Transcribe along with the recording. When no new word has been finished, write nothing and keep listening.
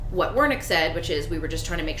what Wernick said, which is we were just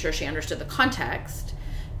trying to make sure she understood the context,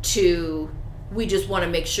 to we just want to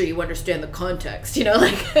make sure you understand the context,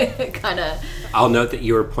 like kind of. I'll note that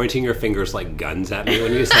you were pointing your fingers like guns at me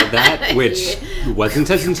when you said that, which wasn't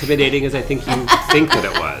as intimidating as I think you think that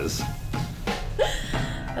it was.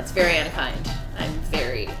 That's very unkind. I'm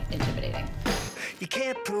very intimidating. You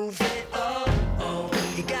can't prove it, oh,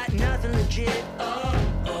 you got nothing legit,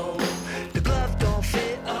 oh, the glove don't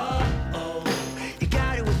fit, oh, you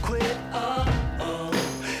gotta quit, oh,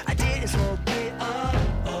 I didn't smoke it,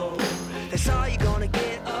 oh, that's all you're gonna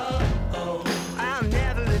get, oh, I'll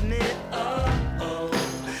never admit, oh,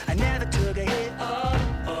 I never took a hit,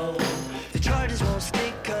 oh, the charges won't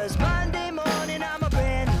stick, cause Monday morning I'm a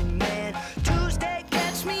brand new man, Tuesday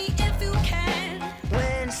catch me if you can,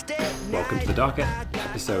 Wednesday night, Welcome to The Docket,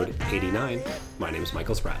 episode 89. My name is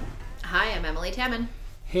Michael Spratt. Hi, I'm Emily Tamman.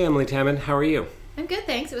 Hey Emily Tamman, how are you? I'm good,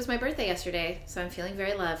 thanks. It was my birthday yesterday, so I'm feeling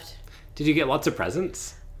very loved. Did you get lots of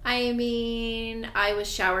presents? I mean, I was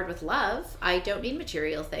showered with love. I don't need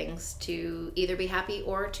material things to either be happy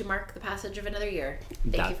or to mark the passage of another year.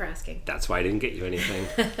 Thank you for asking. That's why I didn't get you anything.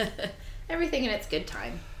 Everything in its good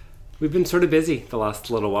time. We've been sort of busy the last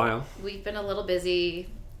little while. We've been a little busy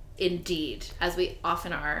indeed, as we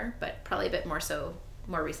often are, but probably a bit more so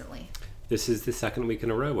more recently. This is the second week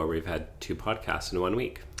in a row where we've had 2 podcasts in 1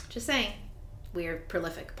 week. Just saying, we're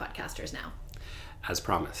prolific podcasters now. As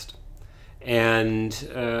promised. And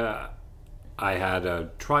I had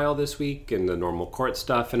a trial this week and the normal court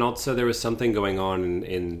stuff, and also there was something going on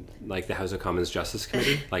in like the House of Commons Justice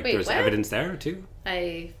Committee. Like Wait, there's what? evidence there too.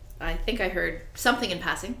 I think I heard something in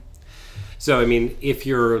passing. So, I mean, if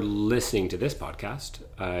you're listening to this podcast,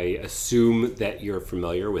 I assume that you're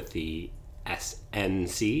familiar with the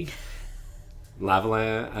SNC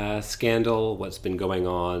Lavalin scandal, what's been going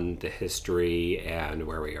on, the history, and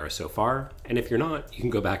where we are so far. And if you're not, you can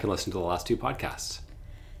go back and listen to the last 2 podcasts.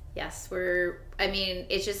 Yes,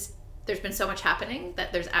 it's just, there's been so much happening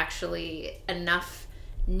that there's actually enough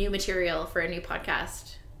new material for a new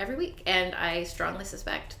podcast every week. And I strongly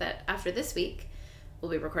suspect that after this week, we'll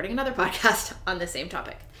be recording another podcast on the same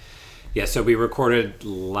topic. Yeah, so we recorded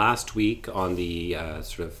last week on the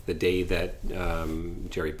sort of the day that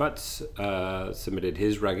Jerry Butts submitted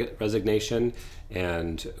his resignation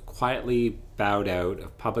and quietly bowed out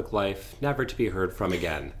of public life, never to be heard from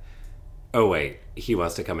again. Oh wait, he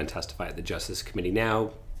wants to come and testify at the Justice Committee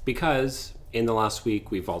now because in the last week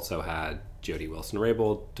we've also had Jody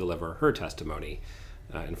Wilson-Raybould deliver her testimony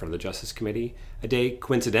in front of the Justice Committee, a day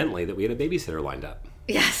coincidentally that we had a babysitter lined up.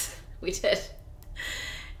 Yes, we did.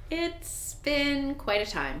 It's been quite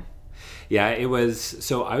a time. Yeah, it was.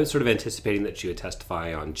 So I was sort of anticipating that she would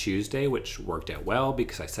testify on Tuesday, which worked out well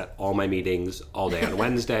because I set all my meetings all day on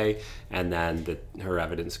Wednesday, and then her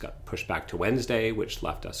evidence got pushed back to Wednesday, which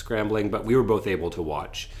left us scrambling. But we were both able to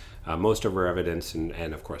watch most of her evidence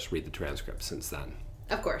and, of course, read the transcripts since then.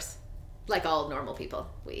 Of course. Like all normal people,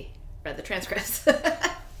 we read the transcripts.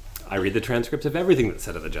 I read the transcripts of everything that's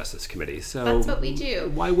said at the Justice Committee, so that's what we do.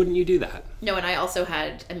 Why wouldn't you do that? No, and I also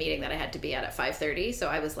had a meeting that I had to be at 5:30, so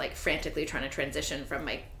I was like frantically trying to transition from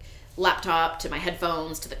my laptop to my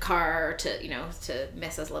headphones to the car to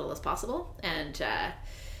miss as little as possible. And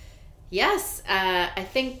yes, I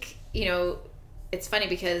think it's funny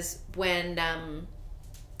because when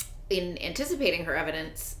in anticipating her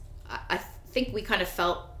evidence, I think we kind of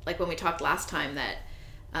felt like when we talked last time that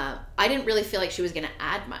I didn't really feel like she was going to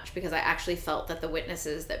add much because I actually felt that the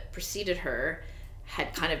witnesses that preceded her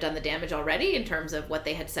had kind of done the damage already in terms of what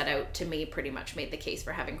they had set out to me pretty much made the case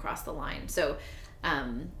for having crossed the line. So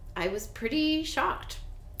I was pretty shocked,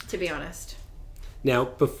 to be honest. Now,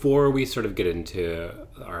 before we sort of get into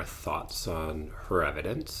our thoughts on her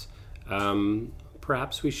evidence,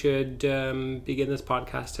 perhaps we should begin this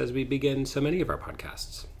podcast as we begin so many of our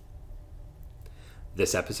podcasts.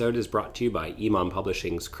 This episode is brought to you by Imam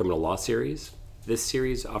Publishing's Criminal Law Series. This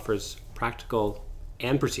series offers practical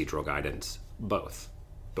and procedural guidance, both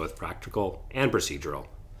practical and procedural,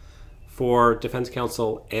 for defense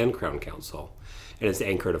counsel and Crown Counsel, and is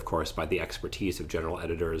anchored, of course, by the expertise of General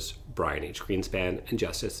Editors Brian H. Greenspan and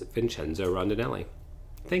Justice Vincenzo Rondinelli.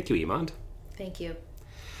 Thank you, Iman. Thank you.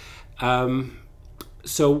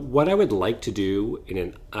 So what I would like to do in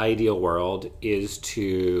an ideal world is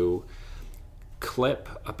to clip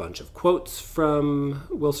a bunch of quotes from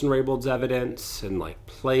Wilson-Raybould's evidence and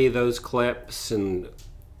play those clips and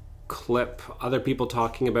clip other people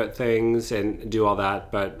talking about things and do all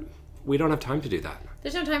that, but we don't have time to do that.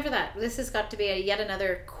 There's no time for that. This has got to be yet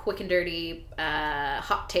another quick and dirty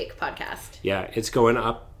hot take podcast. Yeah, it's going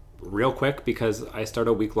up real quick because I start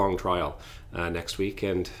a week-long trial next week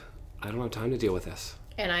and I don't have time to deal with this.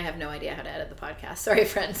 And I have no idea how to edit the podcast. Sorry,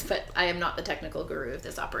 friends, but I am not the technical guru of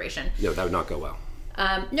this operation. No, that would not go well.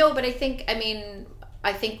 No, but I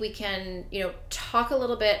think we can, talk a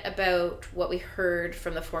little bit about what we heard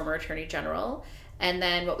from the former Attorney General. And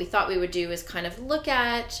then what we thought we would do is kind of look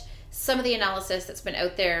at some of the analysis that's been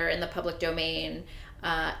out there in the public domain.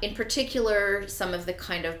 In particular, some of the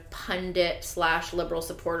kind of pundit/liberal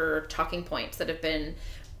supporter talking points that have been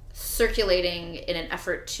circulating in an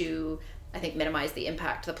effort to, I think, minimize the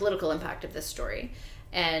political impact of this story.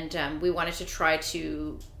 And we wanted to try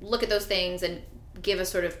to look at those things and give a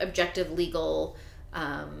sort of objective legal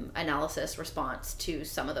analysis response to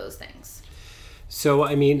some of those things. So,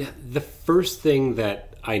 the first thing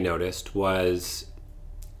that I noticed was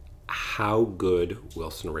how good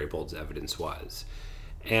Wilson-Raybould's evidence was.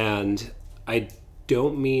 And I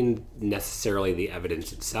don't mean necessarily the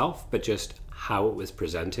evidence itself, but just how it was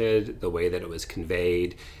presented, the way that it was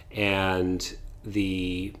conveyed, and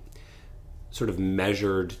the sort of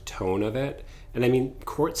measured tone of it. And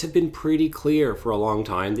courts have been pretty clear for a long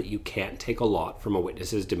time that you can't take a lot from a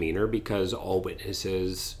witness's demeanor because all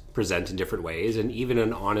witnesses present in different ways, and even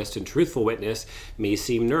an honest and truthful witness may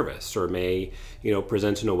seem nervous or may,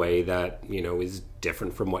 present in a way that, is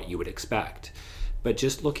different from what you would expect. But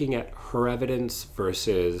just looking at her evidence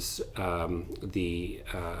versus the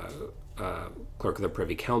clerk of the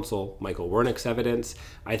Privy Council, Michael Wernick's evidence,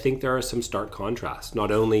 I think there are some stark contrasts,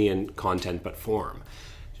 not only in content but form.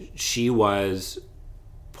 She was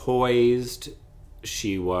poised.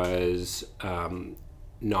 She was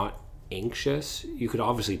not anxious. You could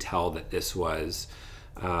obviously tell that this was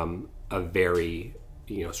a very,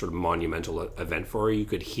 sort of monumental event for her. You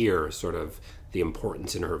could hear sort of the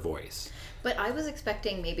importance in her voice. But I was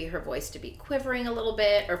expecting maybe her voice to be quivering a little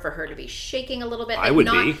bit, or for her to be shaking a little bit. I would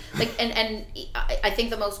be. And I think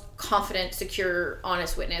the most confident, secure,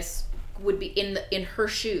 honest witness would be in her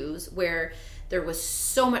shoes, where there was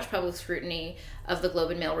so much public scrutiny of the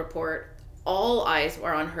Globe and Mail report. All eyes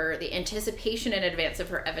were on her. The anticipation in advance of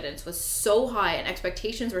her evidence was so high, and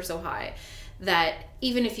expectations were so high, that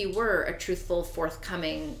even if you were a truthful,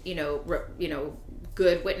 forthcoming,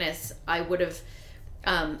 good witness, I would have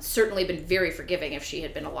certainly been very forgiving if she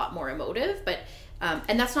had been a lot more emotive. But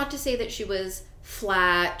and that's not to say that she was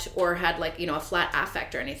flat or had a flat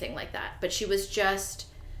affect or anything like that. But she was just,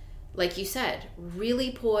 like you said,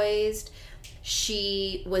 really poised.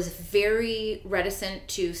 She was very reticent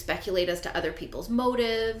to speculate as to other people's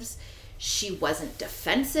motives. She wasn't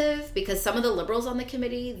defensive, because some of the Liberals on the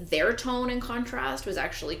committee, their tone in contrast was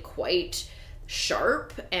actually quite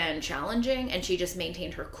sharp and challenging, and she just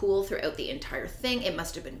maintained her cool throughout the entire thing. It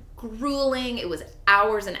must have been grueling. It was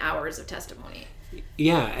hours and hours of testimony.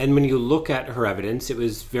 Yeah, and when you look at her evidence, it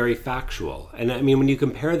was very factual. And when you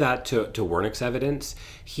compare that to Wernick's evidence,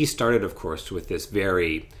 he started, of course, with this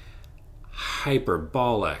very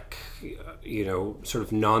hyperbolic, sort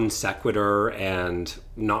of non sequitur and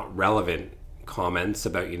not relevant comments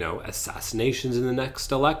about, assassinations in the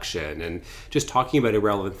next election and just talking about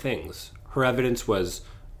irrelevant things. Her evidence was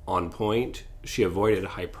on point. She avoided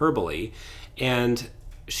hyperbole, and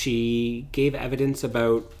she gave evidence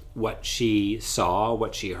about what she saw,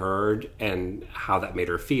 what she heard, and how that made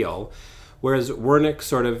her feel. Whereas Wernick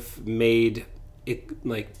sort of made it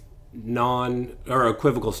not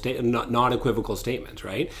equivocal statements,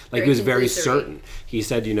 right? He was very certain. He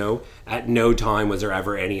said, at no time was there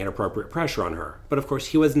ever any inappropriate pressure on her. But of course,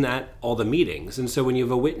 he wasn't at all the meetings. And so when you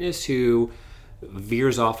have a witness who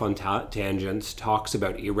veers off on tangents, talks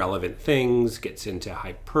about irrelevant things, gets into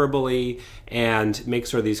hyperbole, and makes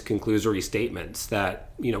sort of these conclusory statements that,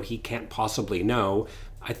 he can't possibly know,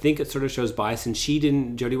 I think it sort of shows bias. And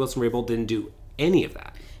Jody Wilson-Raybould didn't do any of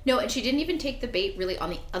that. No, and she didn't even take the bait really on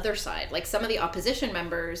the other side. Some of the opposition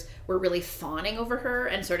members were really fawning over her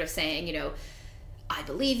and sort of saying, I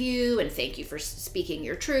believe you and thank you for speaking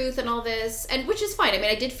your truth and all this, and which is fine.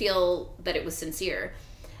 I did feel that it was sincere.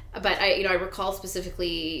 But I recall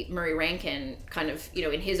specifically Murray Rankin kind of,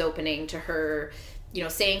 in his opening to her,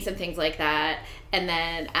 saying some things like that, and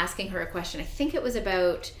then asking her a question. I think it was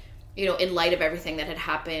about, in light of everything that had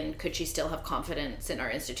happened, could she still have confidence in our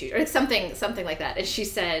institute, or something like that? And she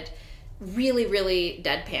said, really, really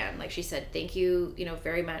deadpan, she said, thank you,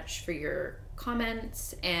 very much for your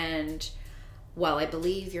comments, and while I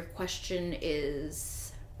believe your question is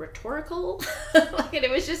rhetorical, and it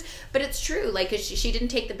was just, but it's true, cause she didn't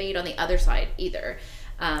take the bait on the other side either.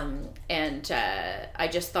 I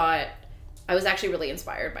just thought, I was actually really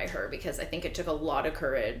inspired by her, because I think it took a lot of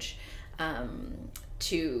courage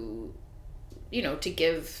to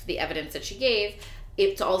give the evidence that she gave.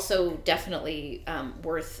 It's also definitely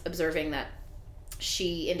worth observing that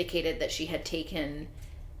she indicated that she had taken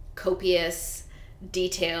copious,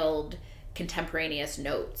 detailed, contemporaneous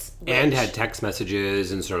notes. And had text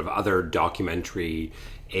messages and sort of other documentary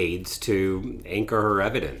aids to anchor her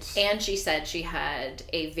evidence. And she said she had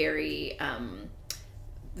a very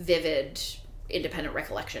vivid, independent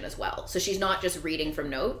recollection as well. So she's not just reading from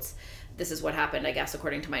notes. This is what happened, I guess,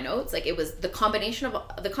 according to my notes. Like, it was the combination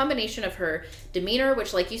of her demeanor,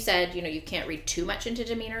 which, like you said, you know, you can't read too much into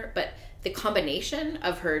demeanor, but the combination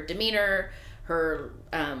of her demeanor, her,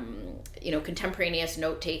 you know, contemporaneous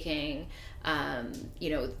note-taking, you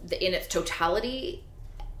know, in its totality,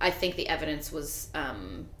 I think the evidence was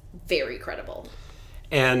very credible.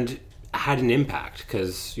 And had an impact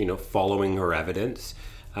because, you know, following her evidence,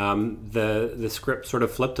 the script sort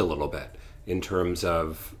of flipped a little bit in terms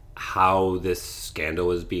of how this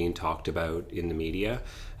scandal is being talked about in the media.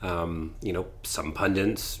 You know, some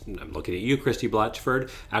pundits, I'm looking at you, Christy Blatchford,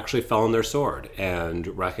 actually fell on their sword and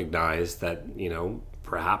recognized that, you know,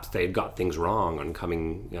 perhaps they'd got things wrong on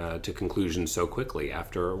coming to conclusions so quickly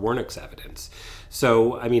after Warnock's evidence.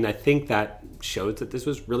 So, I mean, I think that shows that this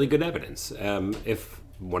was really good evidence. If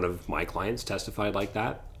one of my clients testified like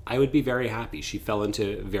that, I would be very happy. She fell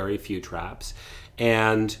into very few traps,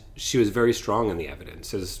 and she was very strong in the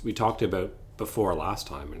evidence. As we talked about before last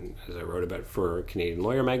time, and as I wrote about for Canadian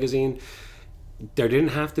Lawyer magazine, there didn't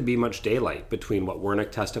have to be much daylight between what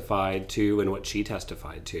Warnock testified to and what she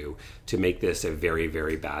testified to make this a very,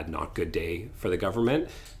 very bad, not good day for the government.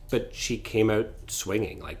 But she came out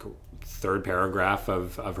swinging. Like, third paragraph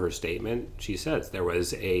of her statement, she says there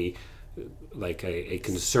was a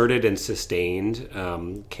concerted and sustained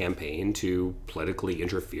campaign to politically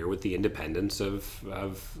interfere with the independence of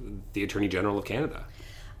the Attorney General of Canada.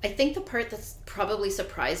 I think the part that's probably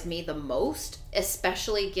surprised me the most,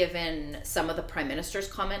 especially given some of the Prime Minister's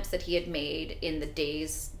comments that he had made in the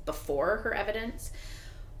days before her evidence,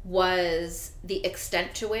 was the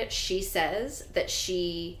extent to which she says that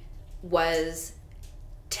she was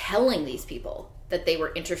telling these people that they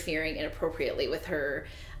were interfering inappropriately with her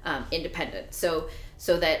independence.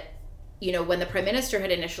 So that, you know, when the Prime Minister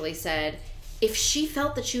had initially said, if she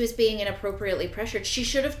felt that she was being inappropriately pressured, she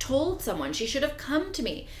should have told someone. She should have come to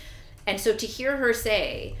me. And so to hear her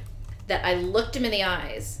say that I looked him in the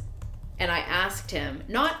eyes and I asked him,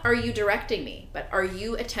 not are you directing me, but are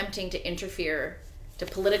you attempting to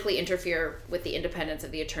politically interfere with the independence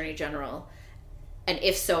of the Attorney General? And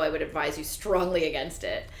if so, I would advise you strongly against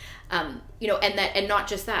it. You know, and not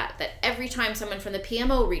just that every time someone from the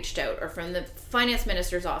PMO reached out or from the Finance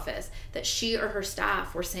Minister's office, that she or her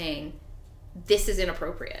staff were saying, this is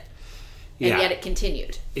inappropriate. And yet it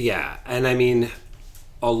continued. Yeah. And I mean,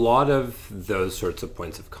 a lot of those sorts of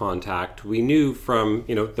points of contact we knew from,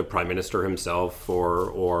 you know, the Prime Minister himself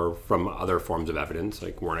or from other forms of evidence,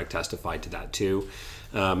 like Warnock testified to that too.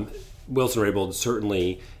 Wilson-Raybould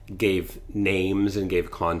certainly gave names and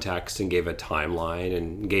gave context and gave a timeline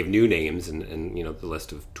and gave new names and you know, the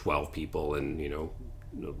list of 12 people and, you know,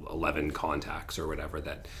 11 contacts or whatever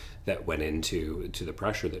that went into the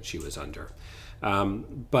pressure that she was under.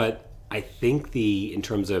 But I think in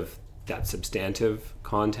terms of that substantive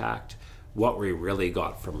contact, what we really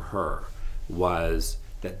got from her was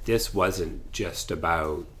that this wasn't just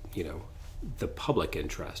about, you know, the public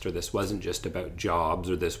interest, or this wasn't just about jobs,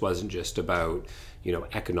 or this wasn't just about, you know,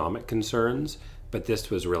 economic concerns, but this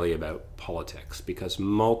was really about politics, because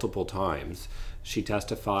multiple times she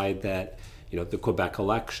testified that, you know, the Quebec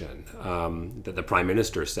election, that the Prime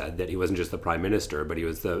Minister said that he wasn't just the Prime Minister, but he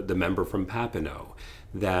was the member from Papineau,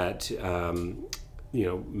 that, you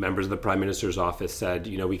know, members of the Prime Minister's office said,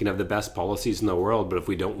 you know, we can have the best policies in the world, but if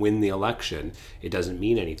we don't win the election, it doesn't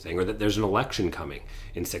mean anything, or that there's an election coming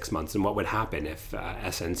in 6 months, and what would happen if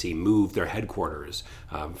SNC moved their headquarters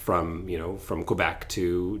from Quebec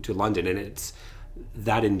to London. And it's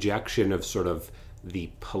that injection of sort of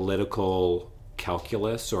the political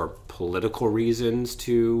calculus or political reasons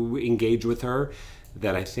to engage with her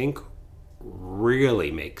that I think really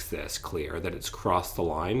makes this clear that it's crossed the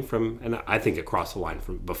line from, and I think it crossed the line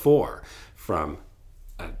from before, from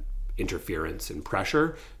interference and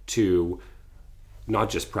pressure to not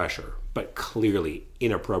just pressure, but clearly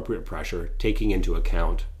inappropriate pressure, taking into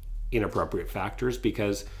account inappropriate factors,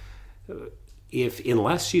 because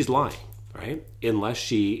unless she's lying, right? Unless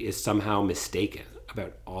she is somehow mistaken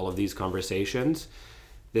about all of these conversations,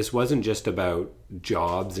 this wasn't just about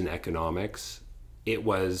jobs and economics. It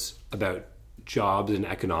was about jobs and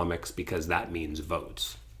economics because that means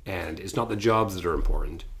votes. And it's not the jobs that are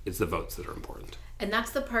important, it's the votes that are important. And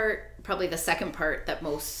that's the part, probably the second part, that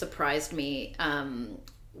most surprised me,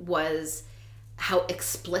 was how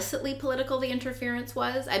explicitly political the interference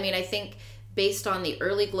was. I mean, I think based on the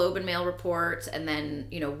early Globe and Mail reports and then,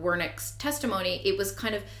 Wernick's testimony, it was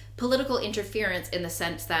kind of political interference in the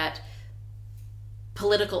sense that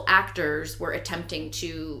political actors were attempting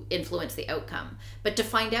to influence the outcome. But to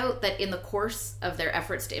find out that in the course of their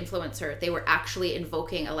efforts to influence her, they were actually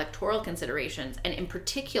invoking electoral considerations, and in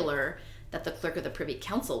particular, that the clerk of the Privy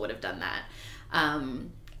Council would have done that,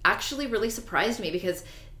 actually really surprised me, because,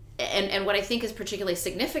 and what I think is particularly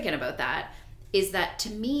significant about that is that, to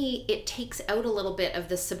me, it takes out a little bit of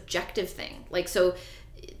the subjective thing. Like, so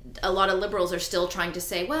a lot of liberals are still trying to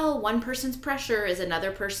say, well, one person's pressure is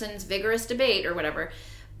another person's vigorous debate or whatever.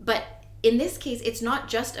 But in this case, it's not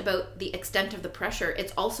just about the extent of the pressure.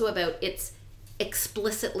 It's also about its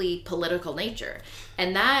explicitly political nature.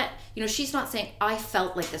 And that, she's not saying, I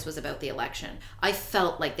felt like this was about the election. I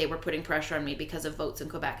felt like they were putting pressure on me because of votes in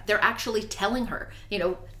Quebec. They're actually telling her,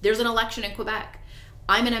 there's an election in Quebec.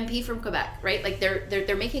 I'm an MP from Quebec, right? Like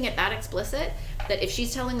they're making it that explicit that if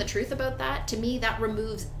she's telling the truth about that, to me, that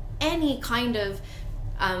removes any kind of,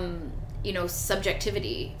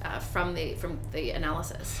 subjectivity from the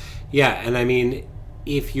analysis. Yeah, and I mean,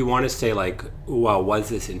 if you want to say like, well, was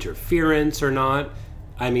this interference or not?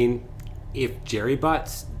 I mean, if Jerry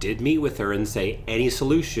Butts did meet with her and say any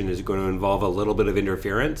solution is going to involve a little bit of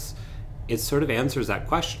interference, it sort of answers that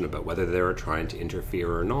question about whether they were trying to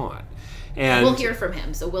interfere or not. And we'll hear from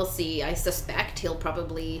him, so we'll see. I suspect he'll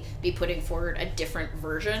probably be putting forward a different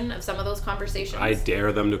version of some of those conversations. I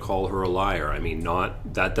dare them to call her a liar. I mean,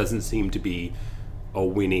 that doesn't seem to be a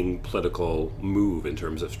winning political move in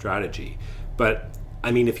terms of strategy. But,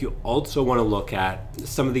 I mean, if you also want to look at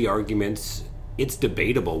some of the arguments, it's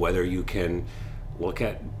debatable whether you can look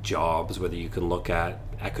at jobs, whether you can look at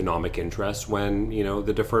economic interest when,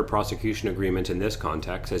 the deferred prosecution agreement in this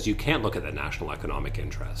context says you can't look at the national economic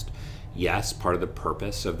interest. Yes, part of the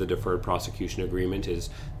purpose of the deferred prosecution agreement is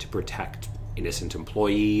to protect innocent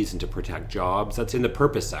employees and to protect jobs. That's in the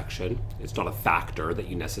purpose section. It's not a factor that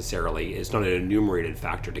it's not an enumerated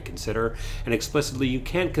factor to consider. And explicitly, you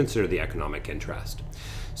can't consider the economic interest.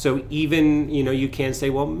 So even, you can say,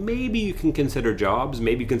 well, maybe you can consider jobs,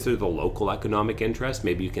 maybe you consider the local economic interest,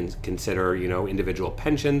 maybe you can consider, individual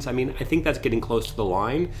pensions. I mean, I think that's getting close to the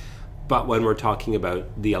line. But when we're talking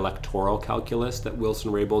about the electoral calculus that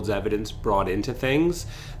Wilson-Raybould's evidence brought into things,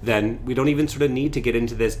 then we don't even sort of need to get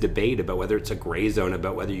into this debate about whether it's a gray zone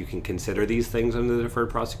about whether you can consider these things under the deferred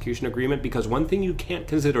prosecution agreement, because one thing you can't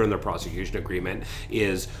consider in the prosecution agreement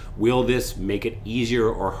is, will this make it easier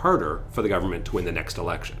or harder for the government to win the next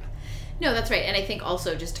election? No, that's right. And I think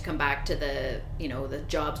also, just to come back to the, the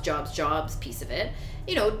jobs piece of it,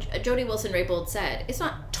 Jody Wilson-Raybould said it's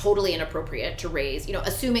not totally inappropriate to raise,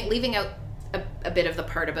 leaving out a bit of the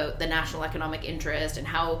part about the national economic interest and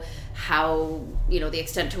how the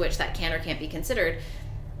extent to which that can or can't be considered.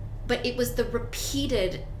 But it was the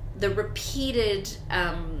repeated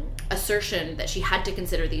assertion that she had to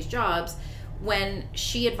consider these jobs when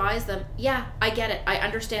she advised them, yeah, I get it. I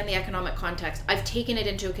understand the economic context. I've taken it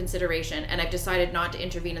into consideration and I've decided not to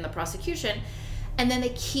intervene in the prosecution. And then they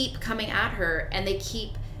keep coming at her and they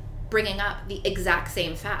keep bringing up the exact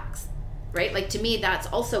same facts, right? Like, to me, that's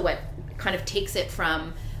also what kind of takes it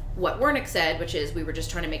from what Wernick said, which is we were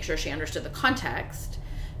just trying to make sure she understood the context,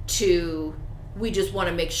 to we just want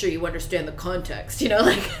to make sure you understand the context,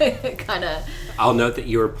 kind of. I'll note that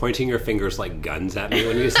you were pointing your fingers like guns at me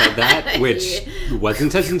when you said that, which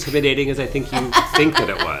wasn't as intimidating as I think you think that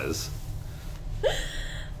it was.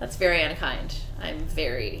 That's very unkind. I'm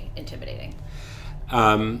very intimidating.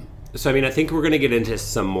 So, I mean, I think we're going to get into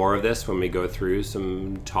some more of this when we go through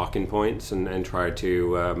some talking points and try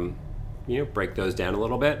to, break those down a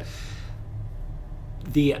little bit.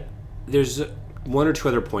 There's one or two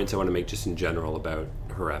other points I want to make just in general about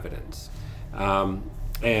her evidence.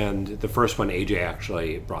 And the first one, AJ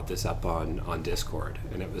actually brought this up on Discord,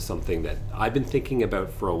 and it was something that I've been thinking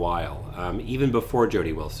about for a while, even before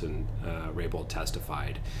Jody Wilson-Raybould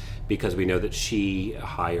testified, because we know that she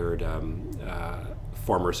hired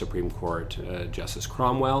former Supreme Court Justice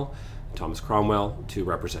Thomas Cromwell, to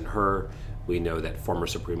represent her. We know that former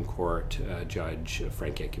Supreme Court Judge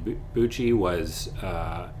Frank Iacobucci was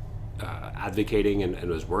advocating and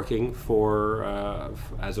was working for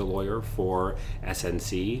as a lawyer for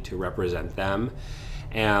SNC to represent them.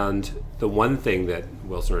 And the one thing that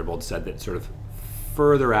Wilson-Raybould said that sort of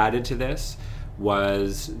further added to this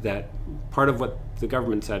was that part of what the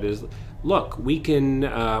government said is, look, we can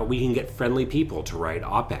get friendly people to write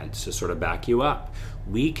op-eds to sort of back you up.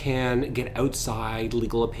 We can get outside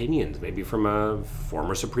legal opinions, maybe from a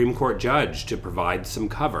former Supreme Court judge, to provide some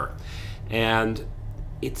cover. And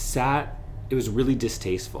it was really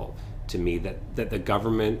distasteful to me that the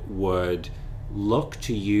government would look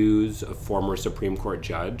to use a former Supreme Court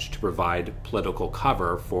judge to provide political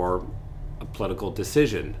cover for a political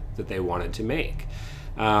decision that they wanted to make.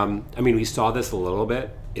 We saw this a little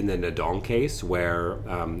bit in the Nadon case, where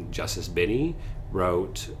Justice Binney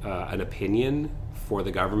wrote an opinion for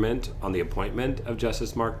the government on the appointment of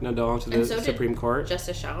Justice Mark Nadon to the Supreme Court.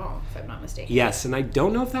 Justice Charon, if I'm not mistaken. Yes, and I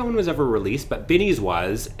don't know if that one was ever released, but Binney's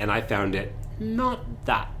was, and I found it not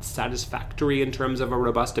that satisfactory in terms of a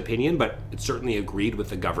robust opinion, but it certainly agreed with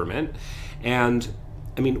the government. And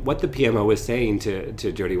what the PMO was saying to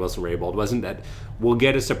Jody Wilson-Raybould wasn't that we'll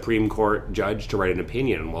get a Supreme Court judge to write an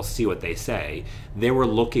opinion and we'll see what they say. They were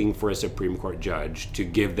looking for a Supreme Court judge to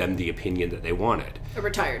give them the opinion that they wanted. A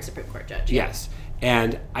retired Supreme Court judge. Yes.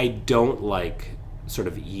 And I don't like sort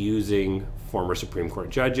of using former Supreme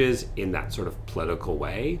Court judges in that sort of political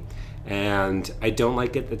way. And I don't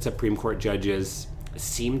like it that Supreme Court judges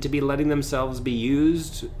seem to be letting themselves be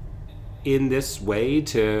used in this way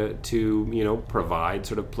to provide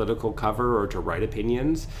sort of political cover or to write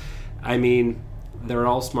opinions. They're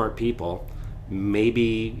all smart people.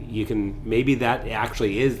 Maybe that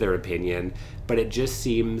actually is their opinion, but it just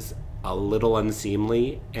seems a little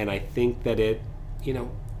unseemly, and I think that it,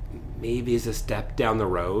 maybe is a step down the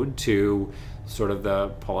road to sort of the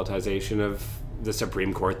politicization of the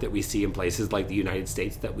Supreme Court that we see in places like the United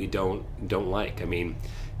States that we don't like.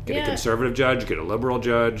 Get a conservative judge, get a liberal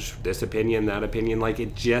judge, this opinion, that opinion.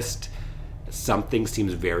 Something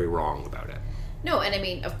seems very wrong about it. No,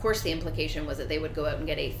 and of course the implication was that they would go out and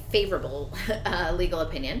get a favorable legal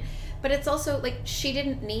opinion. But it's also, she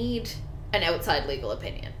didn't need an outside legal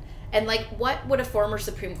opinion. And, how would a former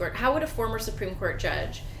Supreme Court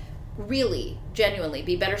judge really, genuinely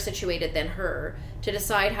be better situated than her to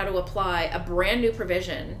decide how to apply a brand new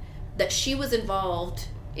provision that she was involved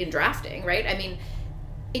in drafting, right?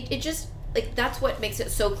 It just, that's what makes it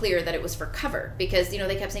so clear that it was for cover, because,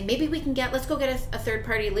 they kept saying, maybe let's go get a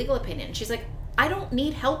third-party legal opinion. And she's like, I don't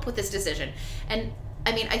need help with this decision. And,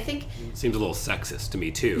 I think... It seems a little sexist to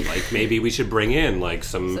me, too. Maybe we should bring in,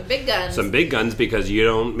 some big guns. Some big guns, because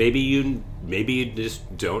maybe you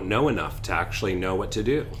just don't know enough to actually know what to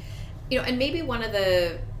do. And maybe one of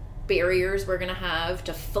the barriers we're going to have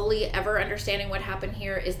to fully ever understanding what happened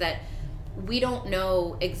here is that we don't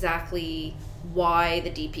know exactly why the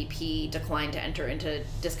DPP declined to enter into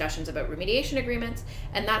discussions about remediation agreements,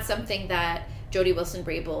 and that's something that Jody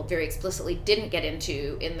Wilson-Raybould very explicitly didn't get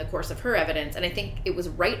into in the course of her evidence, and I think it was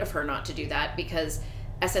right of her not to do that, because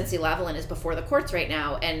SNC Lavalin is before the courts right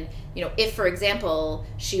now, and if, for example,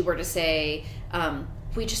 she were to say,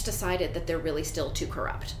 we just decided that they're really still too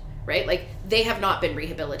corrupt, right? They have not been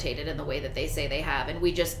rehabilitated in the way that they say they have, and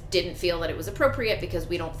we just didn't feel that it was appropriate because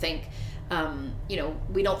we don't think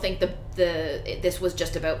this was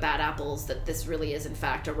just about bad apples, that this really is in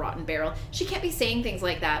fact a rotten barrel. She can't be saying things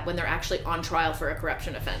like that when they're actually on trial for a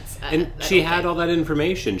corruption offense. And she had all that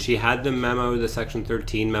information. She had the memo, the Section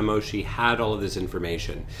 13 memo. She had all of this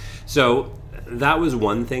information. So that was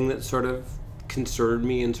one thing that sort of concerned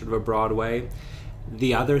me in sort of a broad way.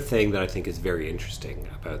 The other thing that I think is very interesting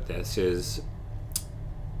about this is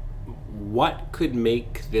what could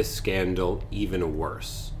make this scandal even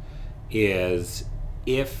worse is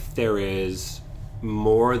if there is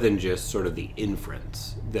more than just sort of the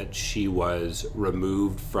inference that she was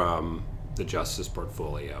removed from the justice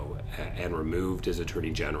portfolio and removed as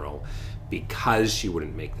Attorney General because she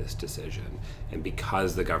wouldn't make this decision and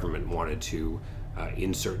because the government wanted to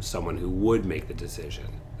insert someone who would make the decision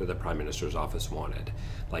that the Prime Minister's office wanted.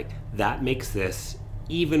 That makes this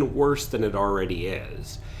even worse than it already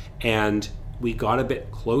is. And we got a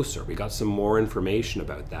bit closer. We got some more information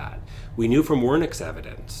about that. We knew from Wernick's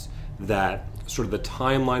evidence that sort of the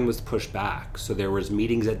timeline was pushed back. So there was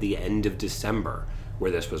meetings at the end of December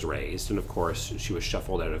where this was raised. And of course, she was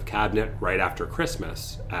shuffled out of cabinet right after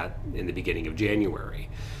Christmas in the beginning of January.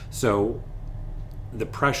 So the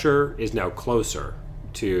pressure is now closer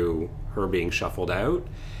to her being shuffled out.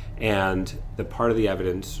 And the part of the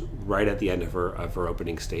evidence right at the end of her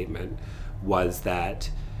opening statement was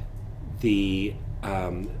that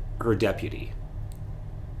her deputy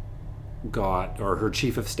her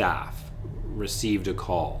chief of staff received a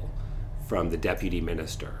call from the deputy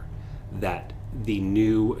minister that the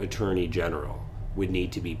new Attorney General would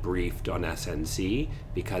need to be briefed on SNC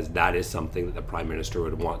because that is something that the Prime Minister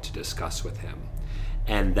would want to discuss with him.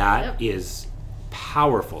 And that is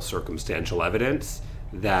powerful circumstantial evidence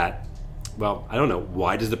that, well, I don't know,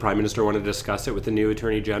 why does the Prime Minister want to discuss it with the new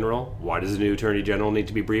Attorney General? Why does the new Attorney General need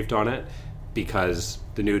to be briefed on it? Because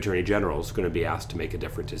the new Attorney General is going to be asked to make a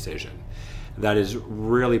different decision. That is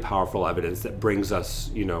really powerful evidence that brings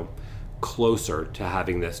us, closer to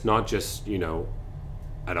having this, not just, you know,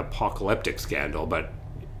 an apocalyptic scandal, but,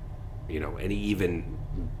 you know, an even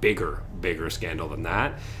bigger scandal than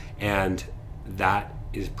that. And that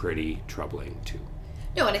is pretty troubling too.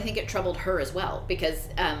 No, and I think it troubled her as well, because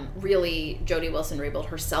really Jody Wilson-Raybould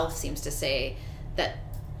herself seems to say that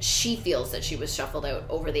she feels that she was shuffled out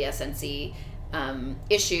over the SNC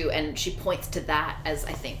issue, and she points to that as,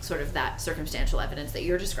 I think, sort of that circumstantial evidence that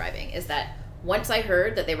you're describing, is that once I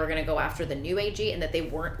heard that they were going to go after the new AG and that they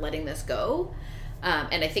weren't letting this go,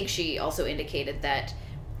 and I think she also indicated that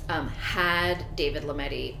had David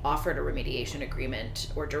Lametti offered a remediation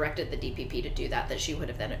agreement or directed the DPP to do that, that she would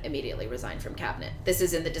have then immediately resigned from cabinet. This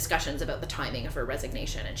is in the discussions about the timing of her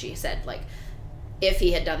resignation, and she said, like, if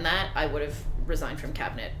he had done that, I would have resigned from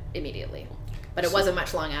cabinet immediately. But it wasn't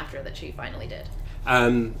much long after that she finally did.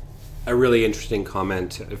 A really interesting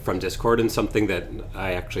comment from Discord, and something that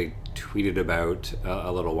I actually tweeted about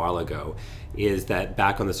a little while ago, is that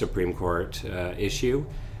back on the Supreme Court issue,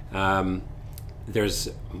 there's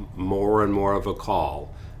more and more of a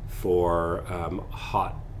call for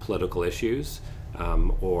hot political issues,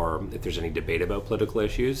 or if there's any debate about political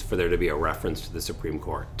issues, for there to be a reference to the Supreme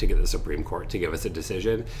Court, to get the Supreme Court to give us a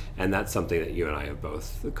decision. And that's something that you and I have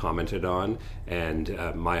both commented on. And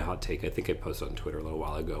my hot take, I think I posted on Twitter a little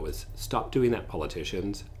while ago, is stop doing that,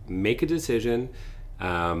 politicians. Make a decision,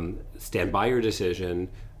 stand by your decision,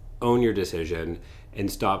 own your decision, and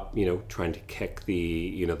stop, you know, trying to kick the,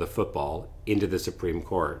 you know, the football into the Supreme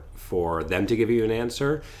Court for them to give you an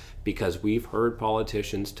answer. Because we've heard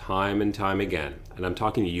politicians time and time again, and I'm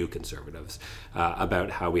talking to you conservatives,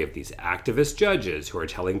 about how we have these activist judges who are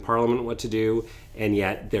telling Parliament what to do, and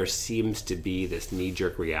yet there seems to be this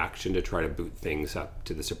knee-jerk reaction to try to boot things up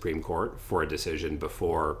to the Supreme Court for a decision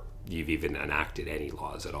before you've even enacted any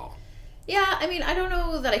laws at all. Yeah, I mean, I don't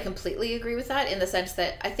know that I completely agree with that, in the sense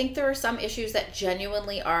that I think there are some issues that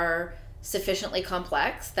genuinely are sufficiently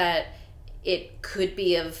complex that it could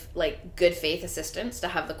be of, like, good faith assistance to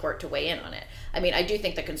have the court to weigh in on it. I mean, I do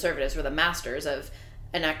think the Conservatives were the masters of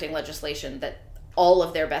enacting legislation that all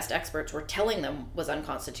of their best experts were telling them was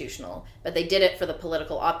unconstitutional, but they did it for the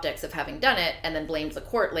political optics of having done it, and then blamed the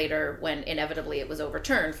court later when inevitably it was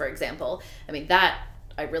overturned, for example. I mean, that,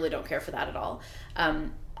 I really don't care for that at all.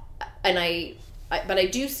 But I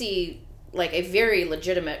do see, like, a very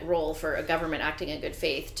legitimate role for a government acting in good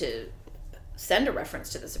faith to send a reference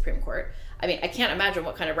to the Supreme Court. I mean, I can't imagine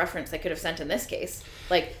what kind of reference they could have sent in this case.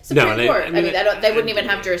 Like, Supreme Court, I mean, they wouldn't even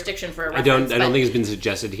have jurisdiction for a reference. I don't think it's been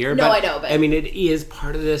suggested here. No, but, I know. But I mean, it is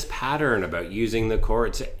part of this pattern about using the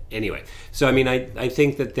courts. Anyway, so, I mean, I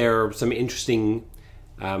think that there are some interesting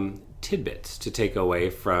tidbits to take away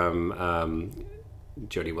from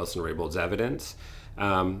Jody Wilson-Raybould's evidence.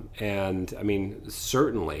 And, I mean,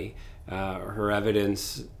 certainly her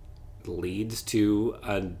evidence leads to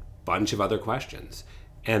a bunch of other questions.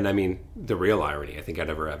 And I mean, the real irony, I think, out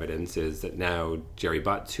of her evidence is that now Jerry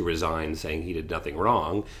Butts, who resigned saying he did nothing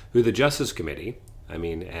wrong, who the Justice Committee, I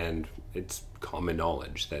mean, and it's common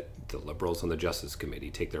knowledge that the Liberals on the Justice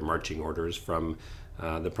Committee take their marching orders from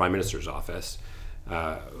the Prime Minister's office.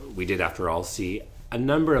 We did, after all, see a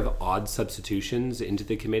number of odd substitutions into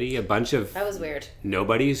the committee, a bunch of... That was weird.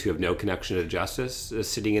 ...nobodies who have no connection to justice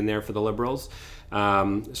sitting in there for the Liberals. So,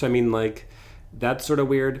 I mean, like, that's sort of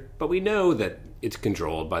weird, but we know that it's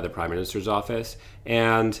controlled by the Prime Minister's office,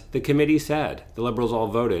 and the committee said, the Liberals all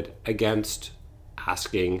voted against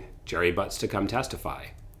asking Jerry Butts to come testify.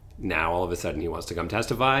 Now, all of a sudden, he wants to come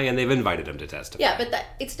testify, and they've invited him to testify. Yeah, but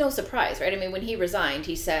it's no surprise, right? I mean, when he resigned,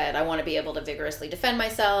 he said, I want to be able to vigorously defend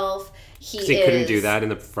myself. He couldn't do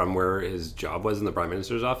that from where his job was in the Prime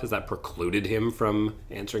Minister's office. That precluded him from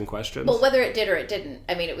answering questions. Well, whether it did or it didn't,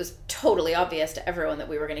 I mean, it was totally obvious to everyone that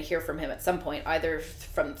we were going to hear from him at some point, either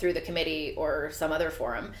through the committee or some other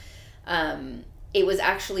forum. It was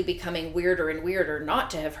actually becoming weirder and weirder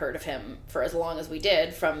not to have heard of him for as long as we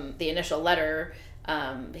did from the initial letter.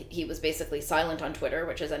 He was basically silent on Twitter,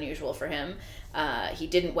 which is unusual for him. He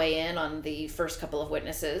didn't weigh in on the first couple of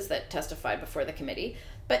witnesses that testified before the committee.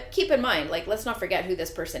 But keep in mind, like, let's not forget who this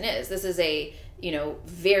person is. This is a,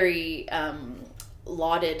 very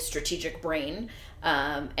lauded strategic brain,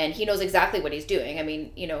 and he knows exactly what he's doing. I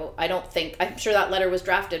mean, I'm sure that letter was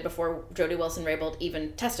drafted before Jody Wilson-Raybould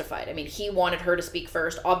even testified. I mean, he wanted her to speak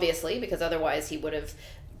first, obviously, because otherwise he would have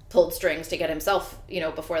pulled strings to get himself,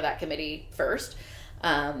 before that committee first.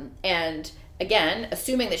 And again,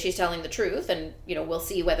 assuming that she's telling the truth, and, we'll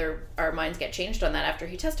see whether our minds get changed on that after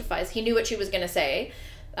he testifies, he knew what she was going to say,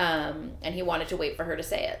 and he wanted to wait for her to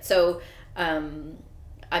say it. So,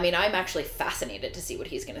 I mean, I'm actually fascinated to see what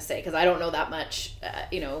he's going to say, because I don't know that much.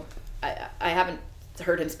 I haven't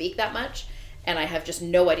heard him speak that much, and I have just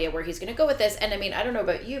no idea where he's going to go with this. And I mean, I don't know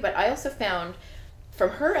about you, but I also found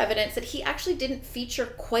from her evidence that he actually didn't feature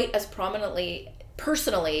quite as prominently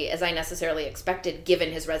personally as I necessarily expected,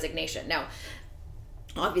 given his resignation. Now,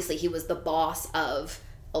 obviously, he was the boss of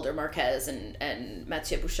Elder Marquez and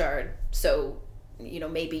Mathieu Bouchard, so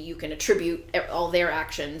maybe you can attribute all their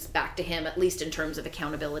actions back to him, at least in terms of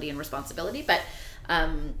accountability and responsibility. But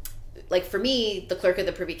like for me, the clerk of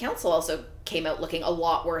the Privy Council also came out looking a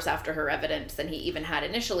lot worse after her evidence than he even had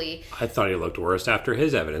initially. I thought he looked worse after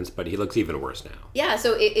his evidence, but he looks even worse now. Yeah,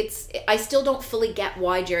 so I still don't fully get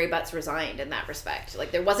why Jerry Butts resigned in that respect.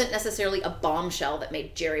 Like, there wasn't necessarily a bombshell that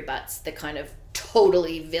made Jerry Butts the kind of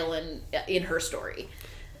totally villain in her story.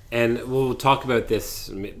 And we'll talk about this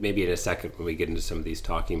maybe in a second when we get into some of these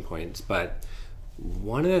talking points. But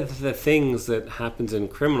one of the things that happens in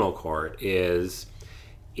criminal court is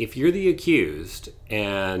if you're the accused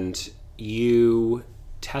and you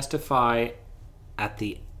testify at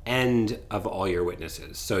the end of all your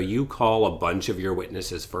witnesses, so you call a bunch of your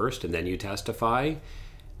witnesses first and then you testify,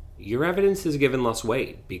 your evidence is given less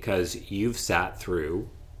weight because you've sat through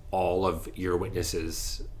all of your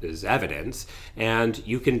witnesses' evidence, and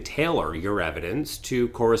you can tailor your evidence to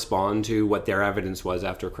correspond to what their evidence was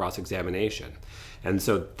after cross-examination. And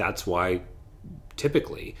so that's why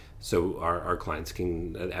typically, so our clients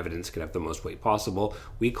evidence can have the most weight possible,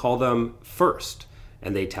 we call them first,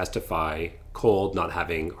 and they testify cold, not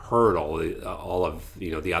having heard all of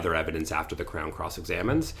the other evidence after the Crown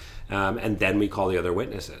cross-examines, and then we call the other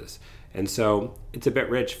witnesses. And so it's a bit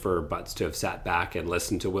rich for Butts to have sat back and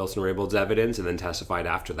listened to Wilson Raybould's evidence and then testified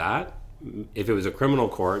after that. If it was a criminal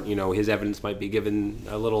court, his evidence might be given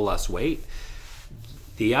a little less weight.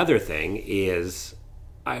 The other thing is,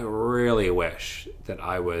 I really wish that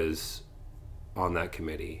I was on that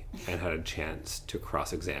committee and had a chance to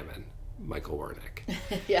cross-examine Michael Wernick.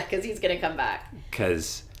 Yeah, because he's going to come back.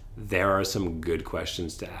 Because there are some good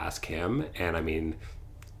questions to ask him. And I mean,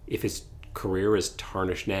 if his career is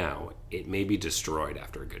tarnished now, it may be destroyed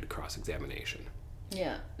after a good cross-examination.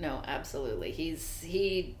 Yeah, no, absolutely.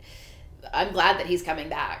 I'm glad that he's coming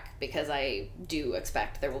back, because I do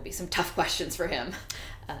expect there will be some tough questions for him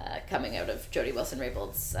coming out of Jody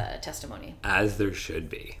Wilson-Raybould's testimony. As there should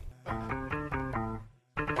be.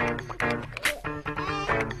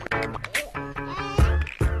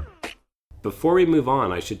 Before we move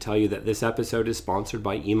on, I should tell you that this episode is sponsored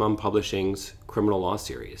by Imam Publishing's Criminal Law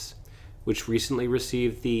Series, which recently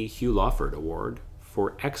received the Hugh Lawford Award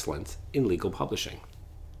for Excellence in Legal Publishing.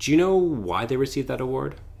 Do you know why they received that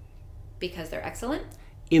award? Because they're excellent?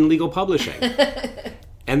 In legal publishing.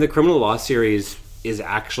 And the Criminal Law Series is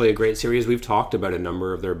actually a great series. We've talked about a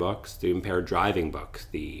number of their books, the impaired driving book,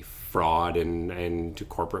 the fraud and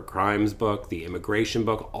corporate crimes book, the immigration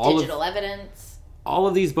book. Digital evidence. All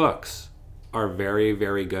of these books are very,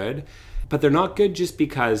 very good. But they're not good just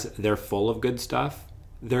because they're full of good stuff.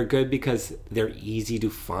 They're good because they're easy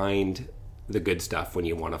to find the good stuff when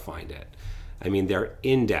you want to find it. I mean, they're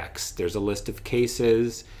indexed. There's a list of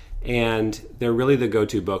cases, and they're really the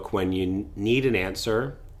go-to book when you need an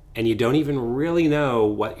answer and you don't even really know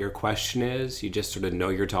what your question is. You just sort of know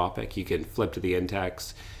your topic. You can flip to the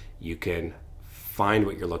index. You can find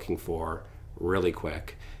what you're looking for really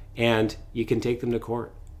quick, and you can take them to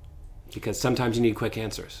court because sometimes you need quick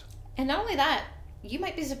answers. And not only that, you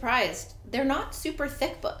might be surprised, they're not super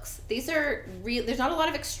thick books. These are there's not a lot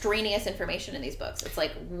of extraneous information in these books. It's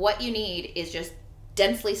like what you need is just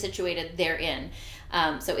densely situated therein.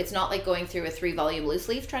 So it's not like going through a 3-volume loose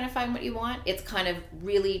leaf trying to find what you want. It's kind of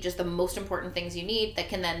really just the most important things you need that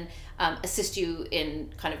can then assist you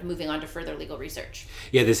in kind of moving on to further legal research.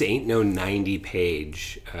 Yeah, this ain't no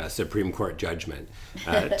 90-page Supreme Court judgment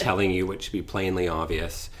telling you what should be plainly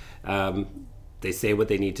obvious. They say what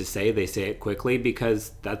they need to say. They say it quickly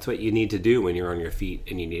because that's what you need to do when you're on your feet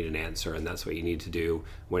and you need an answer. And that's what you need to do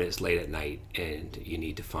when it's late at night and you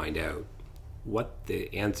need to find out what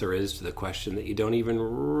the answer is to the question that you don't even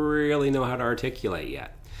really know how to articulate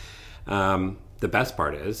yet. The best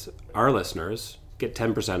part is our listeners get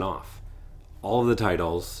 10% off all of the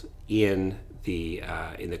titles in the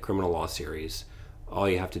Criminal Law Series. All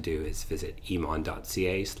you have to do is visit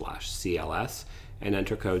emon.ca/CLS and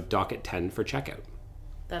enter code DOCKET10 for checkout.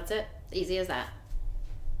 That's it. Easy as that.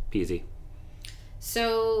 Peasy.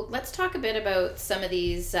 So let's talk a bit about some of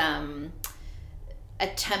these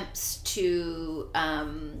attempts to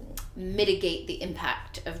mitigate the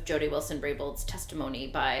impact of Jody Wilson-Raybould's testimony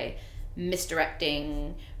by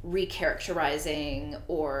misdirecting, recharacterizing,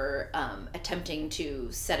 or attempting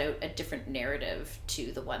to set out a different narrative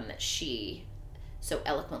to the one that she so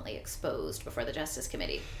eloquently exposed before the Justice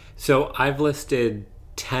Committee? So I've listed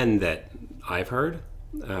 10 that I've heard.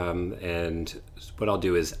 And what I'll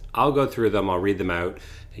do is I'll go through them, I'll read them out.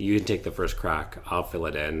 You can take the first crack, I'll fill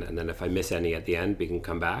it in. And then if I miss any at the end, we can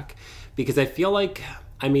come back. Because I feel like,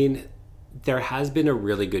 there has been a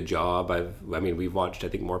really good job. We've watched, I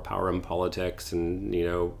think, more Power in Politics and,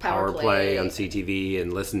 Power Play on CTV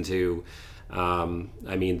and listened to,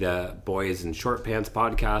 the Boys in Short Pants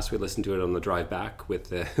podcast. We listened to it on the drive back with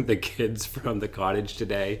the kids from the cottage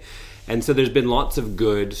today. And so there's been lots of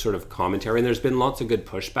good sort of commentary and there's been lots of good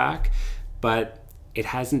pushback, but it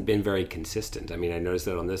hasn't been very consistent. I noticed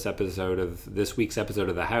that on this week's episode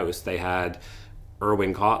of The House, they had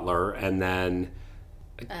Erwin Kotler and then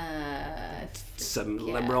some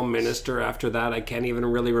liberal minister after that. I can't even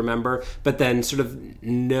really remember. But then sort of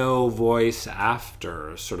no voice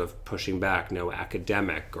after, sort of pushing back, no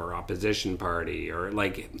academic or opposition party or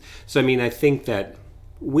so I think that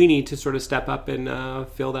we need to sort of step up and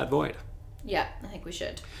fill that void. Yeah, I think we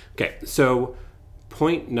should. Okay, so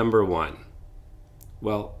point number 1.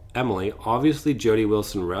 Well, Emily, obviously Jody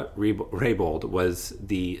Wilson-Raybould was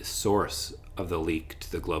the source of the leak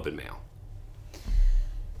to the Globe and Mail.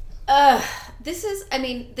 This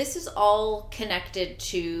is all connected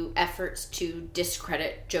to efforts to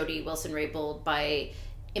discredit Jody Wilson-Raybould by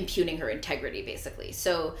impugning her integrity, basically.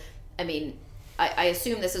 So, I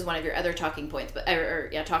assume this is one of your other talking points, but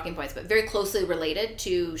very closely related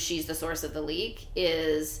to she's the source of the leak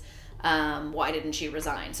is why didn't she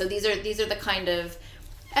resign? So these are the kind of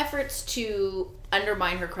efforts to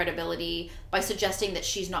undermine her credibility by suggesting that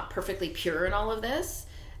she's not perfectly pure in all of this.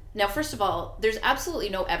 Now, first of all, there's absolutely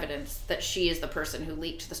no evidence that she is the person who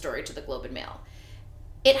leaked the story to the Globe and Mail.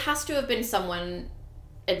 It has to have been someone,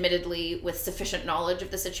 admittedly, with sufficient knowledge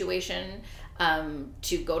of the situation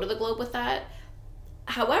to go to the Globe with that.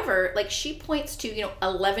 However, she points to,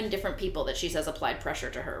 11 different people that she says applied pressure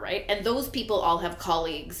to her, right? And those people all have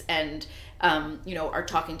colleagues and, are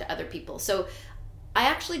talking to other people. So I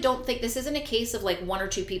actually don't think this isn't a case of one or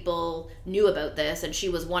two people knew about this and she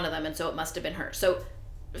was one of them and so it must have been her. So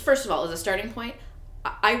first of all, as a starting point,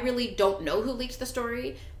 I really don't know who leaked the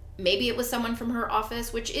story. Maybe it was someone from her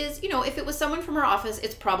office, which is, if it was someone from her office,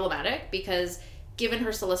 it's problematic because given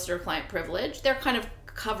her solicitor-client privilege, they're kind of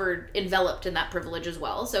enveloped in that privilege as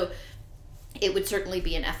well. So it would certainly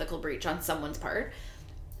be an ethical breach on someone's part.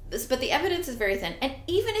 But the evidence is very thin. And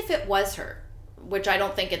even if it was her, which I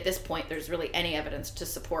don't think at this point there's really any evidence to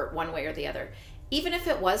support one way or the other, even if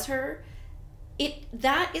it was her,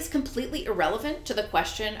 that is completely irrelevant to the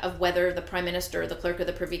question of whether the Prime Minister, the Clerk of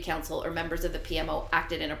the Privy Council, or members of the PMO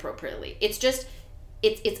acted inappropriately. It's just,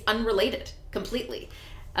 it's unrelated completely.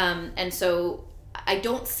 And so I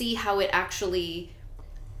don't see how it actually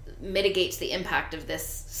mitigates the impact of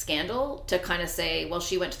this scandal to kind of say, well,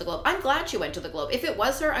 she went to the Globe. I'm glad she went to the Globe. If it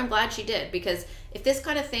was her, I'm glad she did, because if this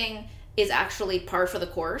kind of thing is actually par for the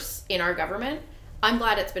course in our government, I'm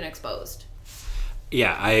glad it's been exposed.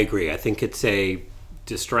 Yeah, I agree. I think it's a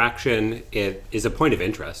distraction. It is a point of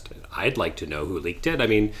interest. I'd like to know who leaked it.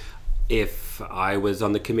 If I was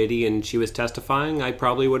on the committee and she was testifying, I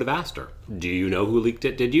probably would have asked her, do you know who leaked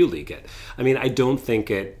it? Did you leak it? I don't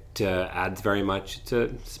think it adds very much. It's a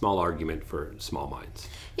small argument for small minds.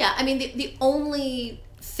 Yeah, the only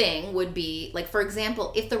thing would be, for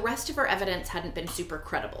example, if the rest of her evidence hadn't been super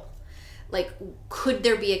credible, could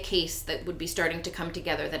there be a case that would be starting to come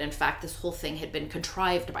together that in fact this whole thing had been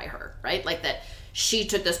contrived by her, right? That she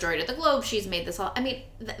took the story to the Globe, she's made this all.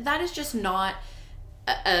 That is just not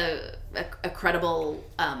a credible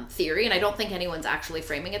theory, and I don't think anyone's actually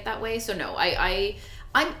framing it that way. So no,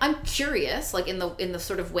 I'm curious, in the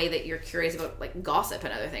sort of way that you're curious about gossip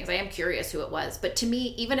and other things. I am curious who it was, but to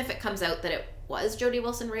me, even if it comes out that it was Jody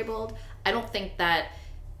Wilson-Raybould, I don't think that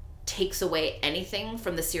takes away anything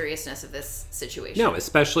from the seriousness of this situation. No,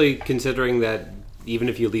 especially considering that even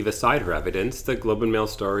if you leave aside her evidence, the Globe and Mail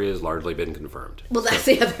story has largely been confirmed. Well, that's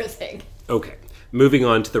the other thing. Okay, moving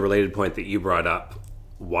on to the related point that you brought up.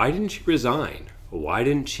 Why didn't she resign? Why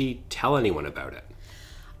didn't she tell anyone about it?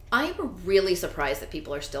 I'm really surprised that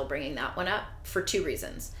people are still bringing that one up for two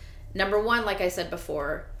reasons. Number one, like I said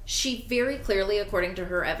before, she very clearly, according to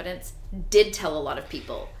her evidence, did tell a lot of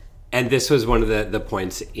people. And this was one of the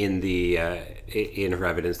points in in her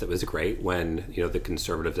evidence that was great when, the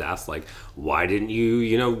Conservatives asked, why didn't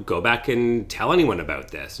you, go back and tell anyone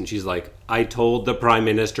about this? And she's like, I told the Prime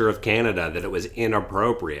Minister of Canada that it was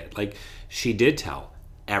inappropriate. She did tell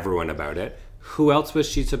everyone about it. Who else was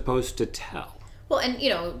she supposed to tell? Well, and,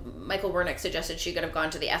 Michael Wernick suggested she could have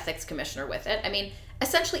gone to the ethics commissioner with it.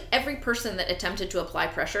 essentially every person that attempted to apply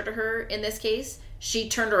pressure to her in this case, she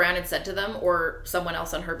turned around and said to them, or someone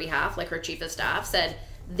else on her behalf, like her chief of staff, said,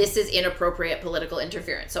 this is inappropriate political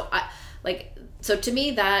interference. So to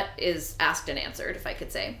me, that is asked and answered, if I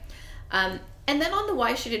could say. And then on the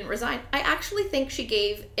why she didn't resign, I actually think she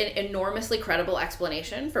gave an enormously credible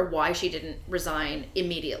explanation for why she didn't resign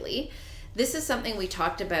immediately. This is something we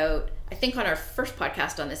talked about, I think, on our first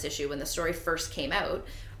podcast on this issue when the story first came out,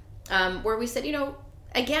 where we said,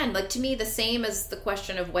 again, like, to me, the same as the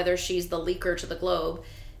question of whether she's the leaker to the Globe,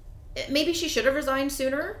 maybe she should have resigned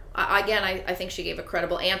sooner. I think she gave a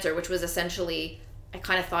credible answer, which was essentially, I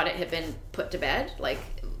kind of thought it had been put to bed. Like,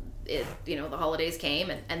 the holidays came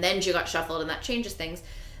and then she got shuffled, and that changes things.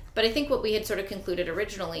 But I think what we had sort of concluded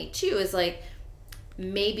originally, too, is like,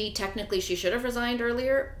 maybe technically she should have resigned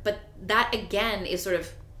earlier, but that, again, is sort of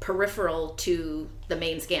peripheral to the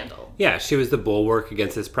main scandal. Yeah, she was the bulwark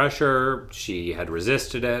against this pressure. She had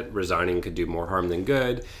resisted it. Resigning could do more harm than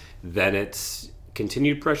good. Then it's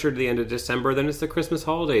continued pressure to the end of December. Then it's the Christmas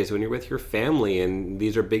holidays when you're with your family, and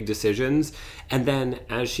these are big decisions. And then,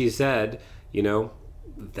 as she said,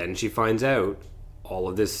 then she finds out all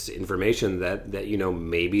of this information that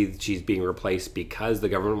maybe she's being replaced because the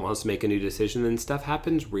government wants to make a new decision, and stuff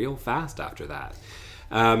happens real fast after that.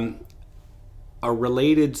 A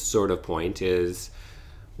related sort of point is,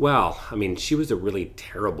 she was a really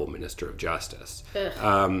terrible Minister of Justice.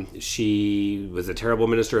 She was a terrible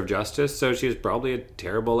Minister of Justice, so she was probably a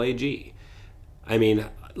terrible AG.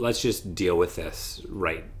 Let's just deal with this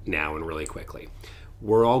right now and really quickly.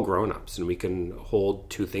 We're all grown-ups, and we can hold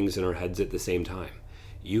two things in our heads at the same time.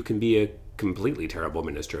 You can be a completely terrible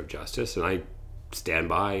Minister of Justice, and I stand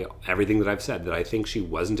by everything that I've said, that I think she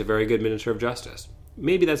wasn't a very good Minister of Justice.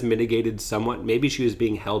 Maybe that's mitigated somewhat. Maybe she was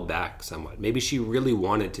being held back somewhat. Maybe she really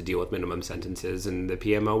wanted to deal with minimum sentences, and the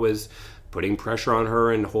PMO was putting pressure on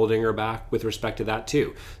her and holding her back with respect to that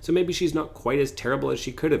too. So maybe she's not quite as terrible as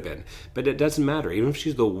she could have been. But it doesn't matter. Even if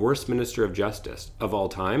she's the worst Minister of Justice of all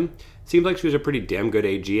time, seems like she was a pretty damn good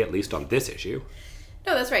AG, at least on this issue.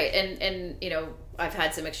 No, that's right. And I've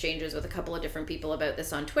had some exchanges with a couple of different people about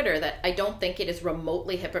this on Twitter, that I don't think it is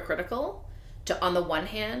remotely hypocritical to, on the one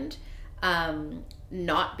hand,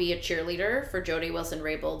 not be a cheerleader for Jody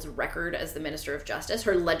Wilson-Raybould's record as the Minister of Justice,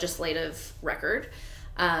 her legislative record,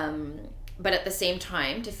 but at the same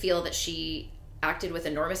time to feel that she acted with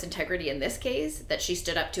enormous integrity in this case, that she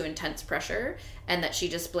stood up to intense pressure, and that she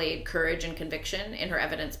displayed courage and conviction in her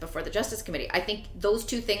evidence before the Justice Committee. I think those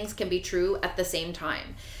two things can be true at the same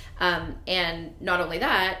time. And not only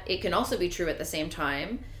that, it can also be true at the same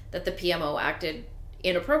time that the PMO acted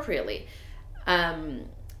inappropriately. And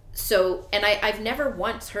I've never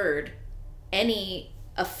once heard any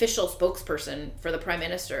official spokesperson for the Prime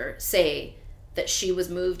Minister say that she was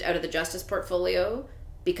moved out of the justice portfolio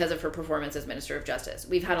because of her performance as Minister of Justice.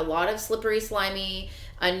 We've had a lot of slippery, slimy,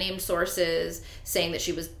 unnamed sources saying that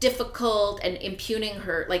she was difficult and impugning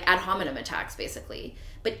her, like ad hominem attacks, basically.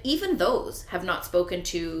 But even those have not spoken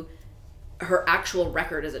to her actual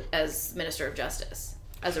record as Minister of Justice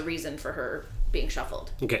as a reason for her being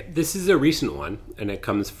shuffled. Okay, this is a recent one, and it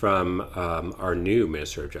comes from our new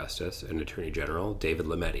Minister of Justice and Attorney General, David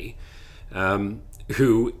Lametti,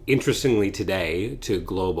 who, interestingly today, to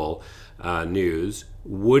Global News,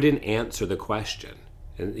 wouldn't answer the question.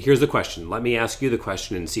 And here's the question. Let me ask you the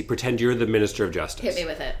question and see. Pretend you're the Minister of Justice. Hit me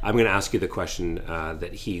with it. I'm going to ask you the question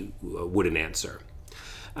that he wouldn't answer.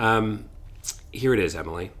 Here it is,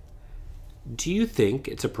 Emily. Do you think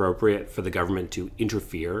it's appropriate for the government to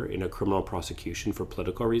interfere in a criminal prosecution for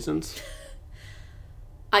political reasons?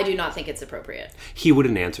 I do not think it's appropriate. He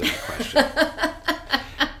wouldn't answer that question.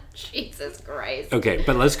 Jesus Christ. Okay,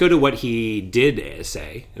 but let's go to what he did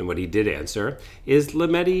say and what he did answer. Is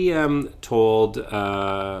Lametti told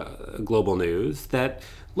Global News that,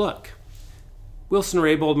 look,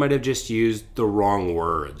 Wilson-Raybould might have just used the wrong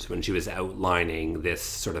words when she was outlining this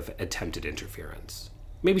sort of attempted interference.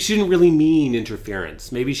 Maybe she didn't really mean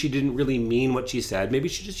interference. Maybe she didn't really mean what she said. Maybe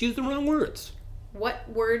she just used the wrong words. What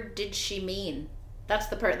word did she mean? That's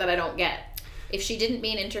the part that I don't get. If she didn't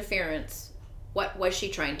mean interference, what was she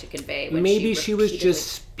trying to convey? Maybe she was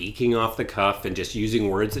just speaking off the cuff and just using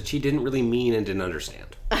words that she didn't really mean and didn't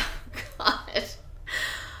understand. Oh, God.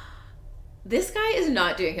 This guy is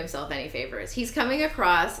not doing himself any favors. He's coming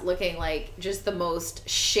across looking like just the most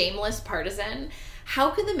shameless partisan.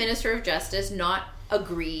 How could the Minister of Justice not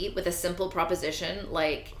agree with a simple proposition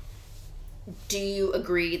like, do you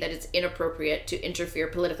agree that it's inappropriate to interfere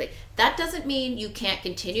politically? That doesn't mean you can't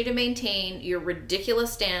continue to maintain your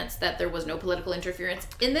ridiculous stance that there was no political interference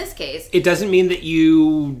in this case. It doesn't mean that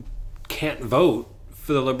you can't vote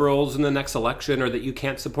for the Liberals in the next election or that you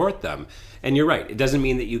can't support them. And you're right. It doesn't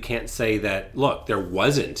mean that you can't say that, look, there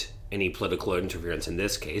wasn't any political interference in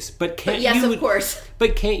this case, but of course.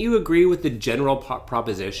 But can't you agree with the general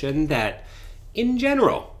proposition that, in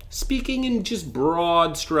general, speaking in just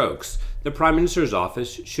broad strokes, the Prime Minister's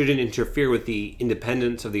office shouldn't interfere with the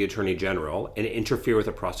independence of the Attorney General and interfere with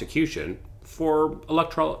a prosecution for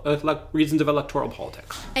reasons of electoral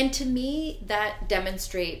politics? And to me, that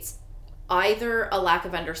demonstrates either a lack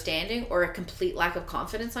of understanding or a complete lack of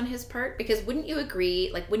confidence on his part. Because wouldn't you agree,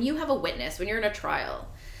 like when you have a witness, when you're in a trial,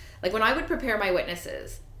 like when I would prepare my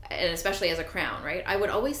witnesses, and especially as a Crown, right, I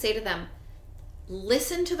would always say to them,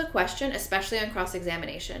 listen to the question, especially on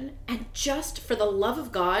cross-examination, and just for the love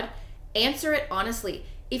of God, answer it honestly.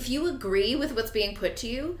 If you agree with what's being put to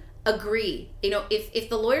you, agree. You know, if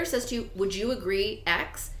the lawyer says to you, would you agree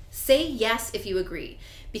X? Say yes if you agree.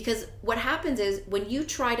 Because what happens is when you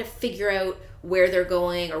try to figure out where they're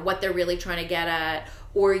going or what they're really trying to get at,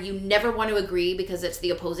 or you never want to agree because it's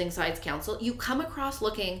the opposing side's counsel, you come across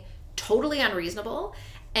looking totally unreasonable,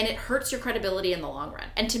 and it hurts your credibility in the long run.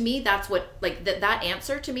 And to me, that's what, like, that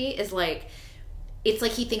answer to me is like, it's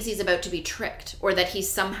like he thinks he's about to be tricked, or that he's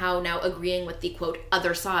somehow now agreeing with the, quote,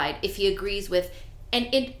 other side, if he agrees with an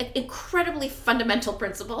incredibly fundamental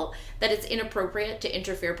principle that it's inappropriate to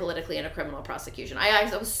interfere politically in a criminal prosecution. I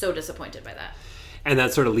was so disappointed by that. And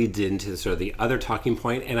that sort of leads into sort of the other talking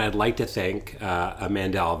point, and I'd like to thank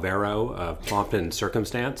Amanda Alvaro of Pomp and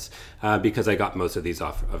Circumstance, because I got most of these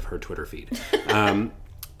off of her Twitter feed.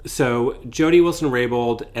 So Jody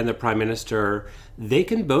Wilson-Raybould and the Prime Minister, they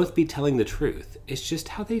can both be telling the truth. It's just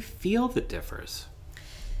how they feel that differs.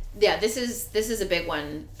 Yeah, this is a big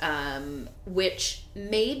one, which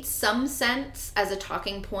made some sense as a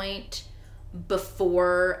talking point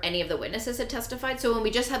before any of the witnesses had testified. So when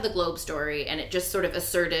we just had the Globe story, and it just sort of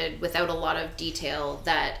asserted without a lot of detail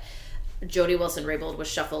that Jody Wilson-Raybould was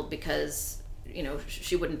shuffled because, you know,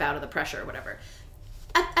 she wouldn't bow to the pressure or whatever.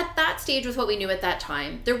 At that stage, with what we knew at that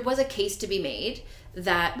time, there was a case to be made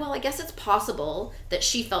that, well, I guess it's possible that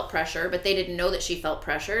she felt pressure, but they didn't know that she felt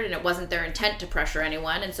pressured, and it wasn't their intent to pressure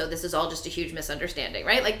anyone, and so this is all just a huge misunderstanding,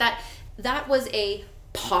 right? Like that was a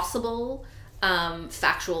possible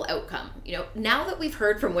factual outcome. You know, now that we've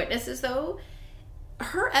heard from witnesses, though,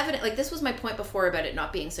 her evidence, like this was my point before about it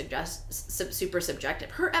not being super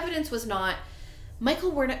subjective. Her evidence was not,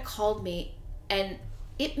 Michael Wernick called me and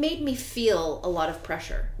it made me feel a lot of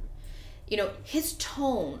pressure. You know, his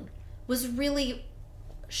tone was really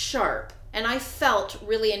sharp and I felt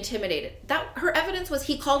really intimidated. That her evidence was,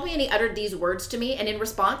 he called me and he uttered these words to me, and in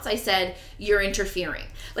response I said, "You're interfering."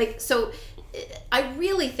 Like, so I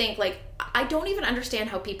really think, like, I don't even understand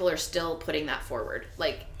how people are still putting that forward,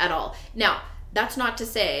 like, at all. Now, that's not to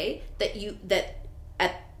say that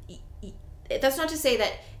that's not to say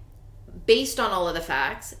that based on all of the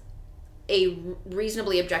facts, a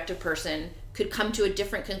reasonably objective person could come to a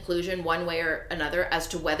different conclusion one way or another as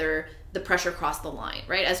to whether the pressure crossed the line,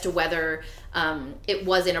 right? As to whether it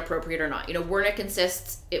was inappropriate or not. You know, Wernick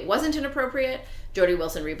insists it wasn't inappropriate. Jody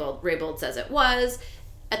Wilson-Raybould says it was.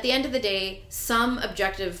 At the end of the day, some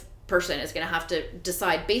objective person is going to have to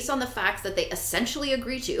decide, based on the facts that they essentially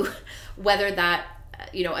agree to, whether that,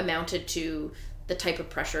 you know, amounted to the type of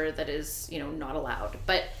pressure that is, you know, not allowed.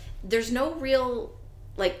 But there's no real,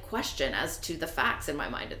 like, question as to the facts in my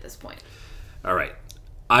mind at this point. All right.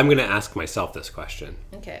 I'm going to ask myself this question.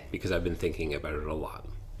 Okay. Because I've been thinking about it a lot.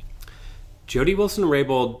 Jody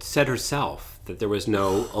Wilson-Raybould said herself that there was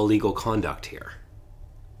no illegal conduct here.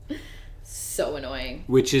 So annoying.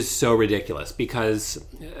 Which is so ridiculous because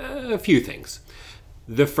a few things.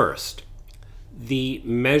 The first, the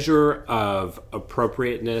measure of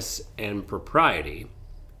appropriateness and propriety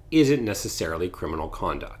isn't necessarily criminal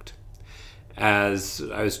conduct. As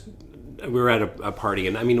we were at a party,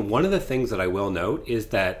 and I mean, one of the things that I will note is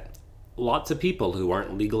that lots of people who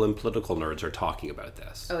aren't legal and political nerds are talking about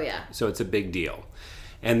this. Oh, yeah. So it's a big deal.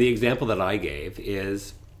 And the example that I gave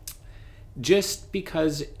is, just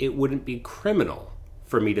because it wouldn't be criminal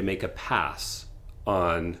for me to make a pass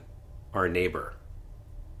on our neighbor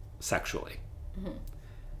sexually,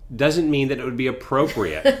 doesn't mean that it would be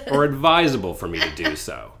appropriate or advisable for me to do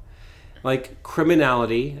so. Like,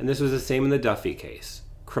 criminality, and this was the same in the Duffy case,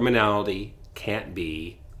 criminality can't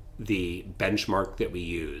be the benchmark that we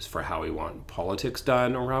use for how we want politics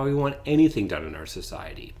done or how we want anything done in our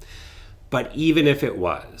society. But even if it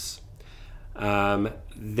was,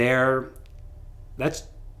 that's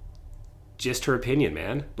just her opinion,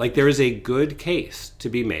 man. Like, there is a good case to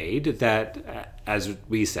be made that, as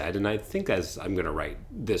we said, and I think as I'm going to write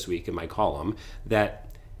this week in my column, that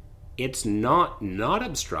it's not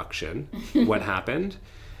obstruction what happened.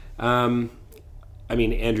 I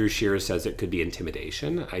mean, Andrew Scheer says it could be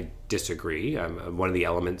intimidation. I disagree. One of the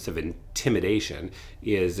elements of intimidation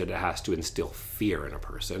is that it has to instill fear in a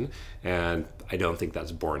person. And I don't think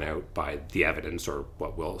that's borne out by the evidence or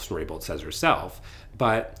what Wilson-Raybould says herself.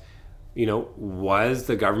 But, was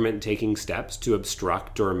the government taking steps to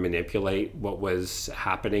obstruct or manipulate what was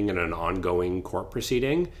happening in an ongoing court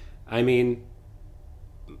proceeding? I mean,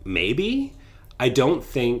 maybe. I don't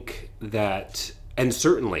think that, and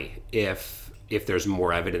certainly if there's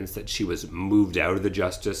more evidence that she was moved out of the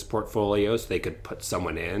justice portfolio so they could put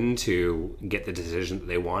someone in to get the decision that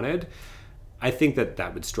they wanted, I think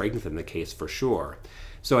that would strengthen the case for sure.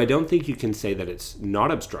 So I don't think you can say that it's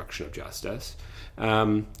not obstruction of justice.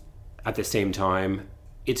 At the same time,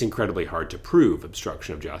 it's incredibly hard to prove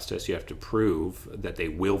obstruction of justice. You have to prove that they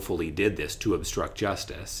willfully did this to obstruct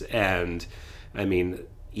justice. And, I mean,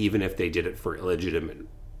 even if they did it for illegitimate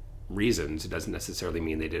reasons, it doesn't necessarily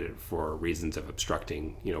mean they did it for reasons of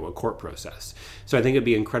obstructing, a court process. So I think it'd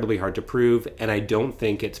be incredibly hard to prove, and I don't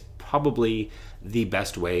think it's probably the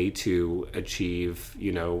best way to achieve,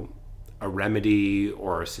 a remedy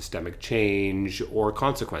or a systemic change or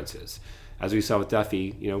consequences. As we saw with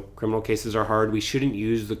Duffy, criminal cases are hard. We shouldn't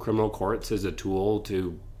use the criminal courts as a tool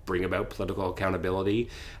to bring about political accountability.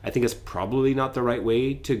 I think it's probably not the right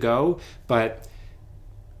way to go, but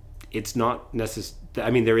it's not necessary. I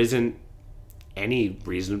mean, there isn't any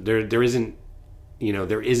reason. There isn't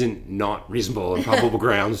not reasonable and probable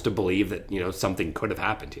grounds to believe that something could have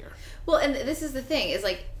happened here. Well, and this is the thing is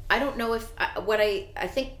like I don't know if I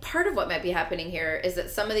think part of what might be happening here is that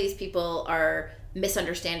some of these people are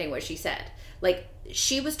misunderstanding what she said. Like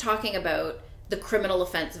she was talking about the criminal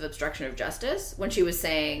offense of obstruction of justice when she was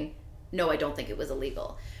saying, "No, I don't think it was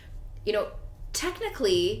illegal."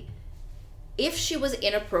 Technically, if she was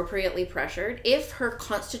inappropriately pressured, if her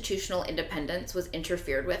constitutional independence was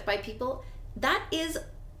interfered with by people, that is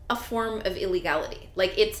a form of illegality.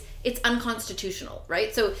 Like it's unconstitutional,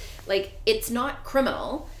 right? So like it's not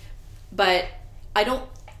criminal, but I don't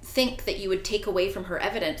think that you would take away from her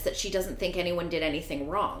evidence that she doesn't think anyone did anything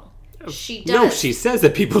wrong. She does. No, she says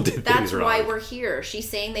that people did That's things wrong. why we're here. She's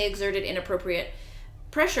saying they exerted inappropriate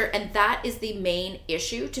pressure, and that is the main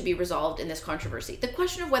issue to be resolved in this controversy. The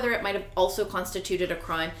question of whether it might have also constituted a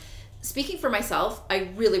crime, speaking for myself, I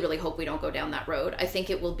really, really hope we don't go down that road. I think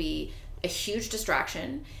it will be a huge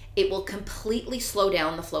distraction. It will completely slow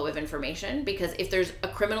down the flow of information, because if there's a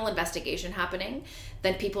criminal investigation happening,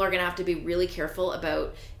 then people are going to have to be really careful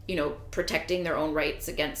about, protecting their own rights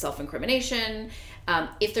against self-incrimination.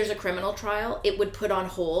 If there's a criminal trial, it would put on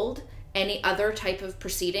hold any other type of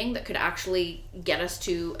proceeding that could actually get us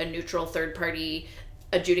to a neutral third-party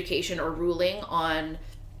adjudication or ruling on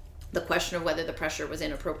the question of whether the pressure was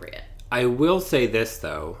inappropriate. I will say this,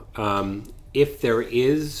 though. If there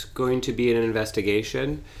is going to be an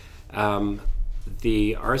investigation,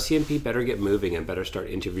 the RCMP better get moving and better start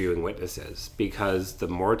interviewing witnesses, because the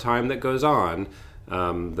more time that goes on,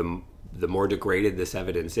 the more degraded this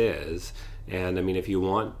evidence is. And I mean,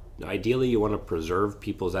 ideally you want to preserve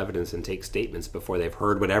people's evidence and take statements before they've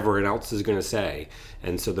heard what everyone else is going to say.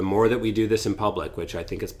 And so the more that we do this in public, which I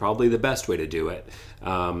think is probably the best way to do it,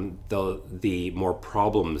 the more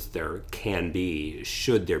problems there can be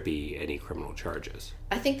should there be any criminal charges.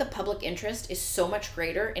 I think the public interest is so much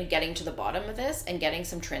greater in getting to the bottom of this and getting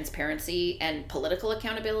some transparency and political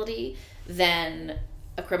accountability than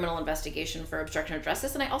a criminal investigation for obstruction of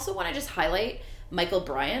justice. And I also want to just highlight Michael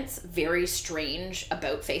Bryant's very strange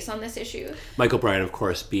about face on this issue. Michael Bryant, of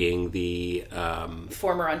course, being the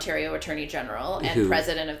former Ontario Attorney General and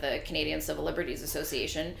president of the Canadian Civil Liberties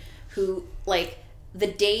Association, who, like, the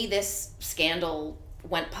day this scandal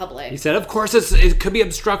went public, he said, of course it could be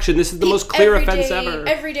obstruction. This is the most clear offense ever.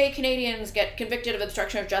 Everyday Canadians get convicted of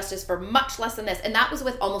obstruction of justice for much less than this. And that was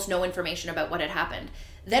with almost no information about what had happened.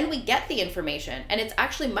 Then we get the information, and it's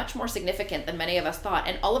actually much more significant than many of us thought.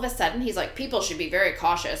 And all of a sudden, he's like, people should be very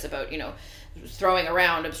cautious about, throwing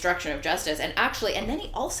around obstruction of justice. And then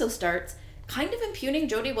he also starts kind of impugning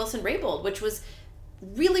Jody Wilson-Raybould, which was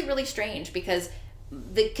really, really strange, because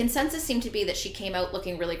the consensus seemed to be that she came out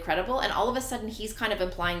looking really credible, and all of a sudden he's kind of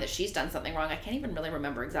implying that she's done something wrong. I can't even really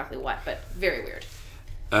remember exactly what, but very weird.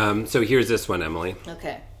 So here's this one, Emily.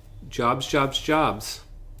 Okay. Jobs. Jabs.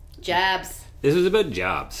 This was about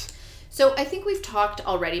jobs. So I think we've talked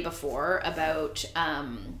already before about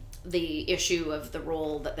the issue of the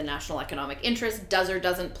role that the national economic interest does or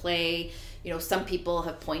doesn't play. Some people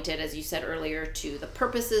have pointed, as you said earlier, to the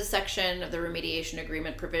purposes section of the remediation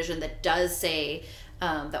agreement provision that does say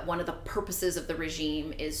that one of the purposes of the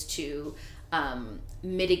regime is to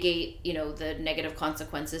mitigate, the negative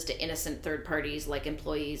consequences to innocent third parties like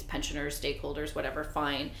employees, pensioners, stakeholders, whatever,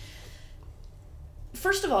 fine.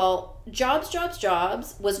 First of all, jobs, jobs,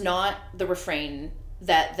 jobs was not the refrain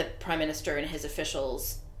that the Prime Minister and his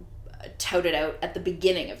officials touted out at the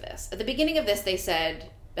beginning of this. At the beginning of this, they said,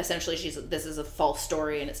 essentially, this is a false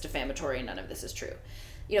story and it's defamatory and none of this is true.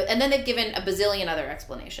 And then they've given a bazillion other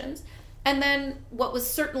explanations. And then what was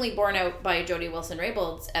certainly borne out by Jody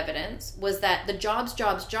Wilson-Raybauld's evidence was that the jobs,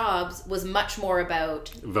 jobs, jobs was much more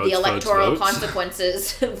about the electoral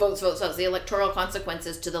consequences, votes, the electoral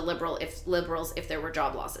consequences to the liberals if there were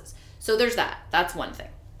job losses. So there's that. That's one thing.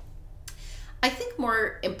 I think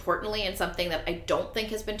more importantly, and something that I don't think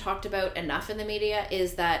has been talked about enough in the media,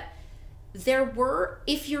 is that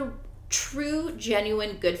if your true,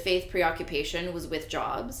 genuine, good faith preoccupation was with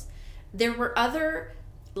jobs, there were other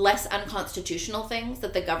less unconstitutional things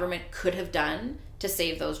that the government could have done to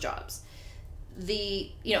save those jobs. And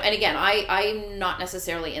again, I'm not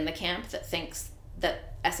necessarily in the camp that thinks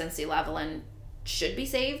that SNC Lavalin should be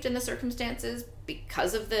saved in the circumstances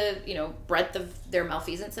because of the, breadth of their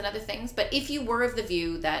malfeasance and other things. But if you were of the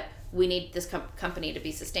view that we need this company to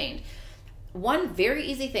be sustained, one very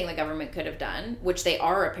easy thing the government could have done, which they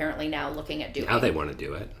are apparently now looking at doing. How they want to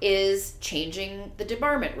do it. Is changing the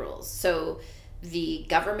debarment rules. So the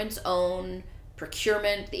government's own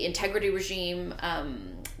procurement, the integrity regime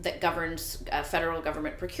that governs federal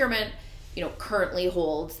government procurement, currently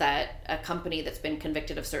holds that a company that's been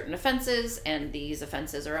convicted of certain offenses, and these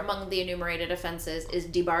offenses are among the enumerated offenses, is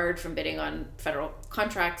debarred from bidding on federal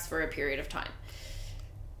contracts for a period of time.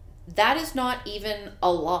 That is not even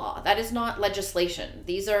a law. That is not legislation.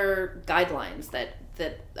 These are guidelines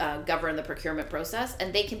that govern the procurement process,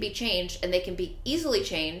 and they can be changed, and they can be easily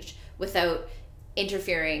changed without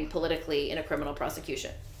interfering politically in a criminal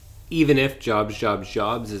prosecution. Even if jobs, jobs,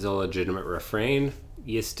 jobs is a legitimate refrain,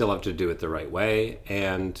 you still have to do it the right way,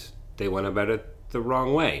 and they went about it the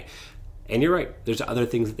wrong way. And you're right, there's other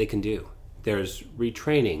things that they can do. There's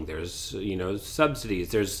retraining, there's,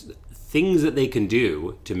 subsidies, there's things that they can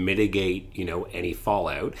do to mitigate, any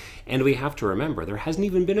fallout. And we have to remember, there hasn't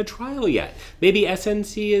even been a trial yet. Maybe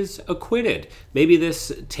SNC is acquitted. Maybe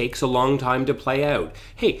this takes a long time to play out.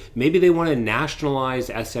 Hey, maybe they want to nationalize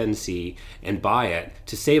SNC and buy it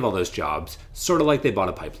to save all those jobs, sort of like they bought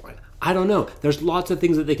a pipeline. I don't know. There's lots of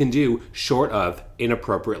things that they can do short of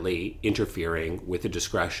inappropriately interfering with the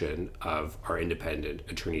discretion of our independent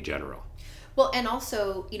Attorney General. Well, and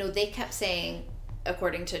also, they kept saying,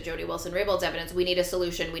 according to Jody Wilson-Raybauld's evidence, we need a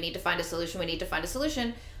solution, we need to find a solution, we need to find a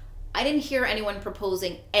solution. I didn't hear anyone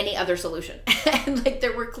proposing any other solution. And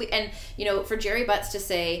there were for Jerry Butts to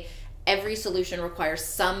say every solution requires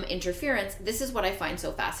some interference, this is what I find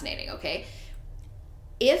so fascinating, okay?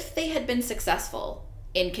 If they had been successful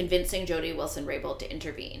in convincing Jody Wilson-Raybould to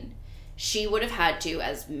intervene, she would have had to,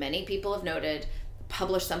 as many people have noted,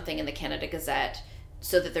 publish something in the Canada Gazette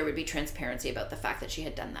so that there would be transparency about the fact that she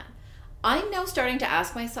had done that. I'm now starting to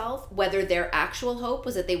ask myself whether their actual hope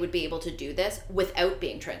was that they would be able to do this without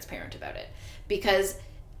being transparent about it. Because,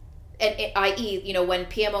 i.e., when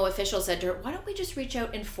PMO officials said to her, why don't we just reach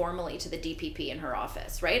out informally to the DPP in her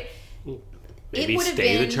office, right? Maybe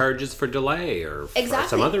stay the charges for delay or for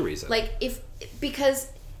some other reason. Because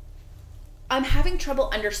I'm having trouble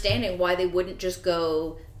understanding why they wouldn't just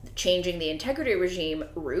go changing the integrity regime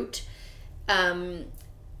route.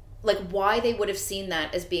 Why they would have seen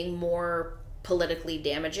that as being more politically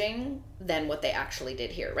damaging than what they actually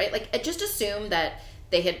did here, right? Just assume that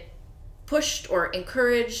they had pushed or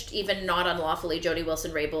encouraged, even not unlawfully, Jody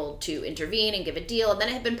Wilson-Raybould to intervene and give a deal, and then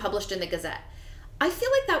it had been published in the Gazette. I feel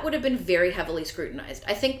like that would have been very heavily scrutinized.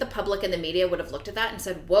 I think the public and the media would have looked at that and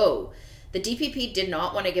said, whoa, the DPP did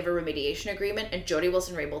not want to give a remediation agreement, and Jody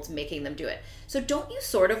Wilson-Raybauld's making them do it. So don't you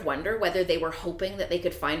sort of wonder whether they were hoping that they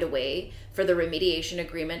could find a way for the remediation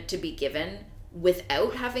agreement to be given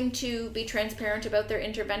without having to be transparent about their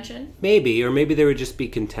intervention? Maybe, or maybe they would just be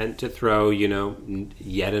content to throw,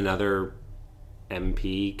 yet another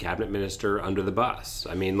MP, cabinet minister under the bus.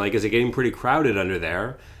 I mean, is it getting pretty crowded under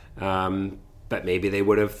there? But maybe they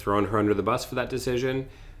would have thrown her under the bus for that decision.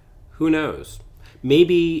 Who knows?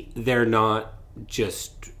 Maybe they're not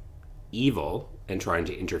just evil and trying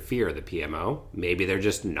to interfere, the PMO. Maybe they're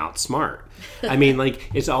just not smart. I mean,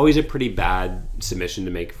 it's always a pretty bad submission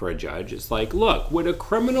to make for a judge. It's look, would a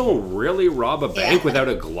criminal really rob a bank without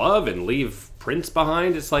a glove and leave prints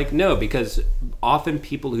behind? It's no, because often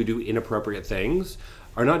people who do inappropriate things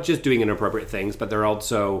are not just doing inappropriate things, but they're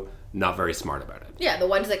also not very smart about it. Yeah, the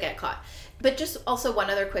ones that get caught. But just also one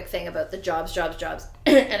other quick thing about the jobs,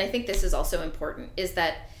 and I think this is also important, is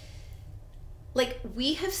that like,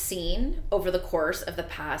 we have seen over the course of the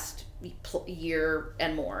past year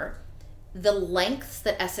and more, the lengths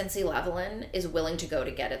that SNC Lavalin is willing to go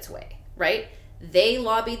to get its way, right? They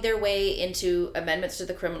lobbied their way into amendments to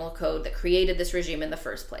the criminal code that created this regime in the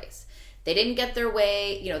first place. They didn't get their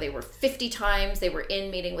way. They were 50 times. They were in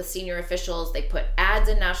meeting with senior officials. They put ads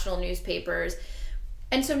in national newspapers.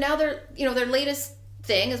 And so now their latest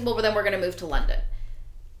thing is, well, then we're going to move to London.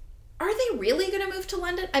 Are they really going to move to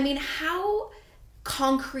London? I mean, how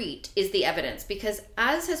concrete is the evidence? Because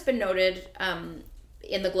as has been noted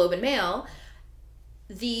in the Globe and Mail,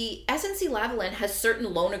 the SNC Lavalin has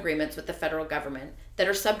certain loan agreements with the federal government that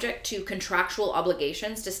are subject to contractual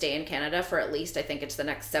obligations to stay in Canada for at least, I think it's the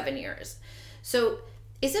next 7 years. So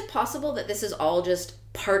is it possible that this is all just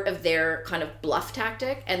part of their kind of bluff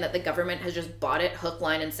tactic and that the government has just bought it hook,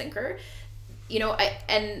 line, and sinker?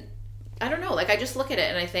 I don't know. Like, I just look at it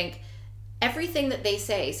and I think everything that they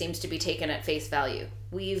say seems to be taken at face value.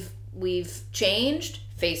 We've changed,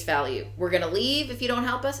 face value. We're going to leave if you don't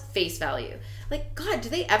help us, face value. Like, God, do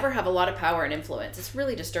they ever have a lot of power and influence? It's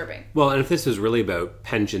really disturbing. Well, and if this is really about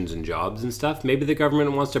pensions and jobs and stuff, maybe the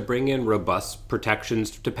government wants to bring in robust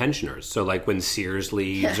protections to pensioners. So like when Sears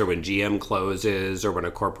leaves or when GM closes or when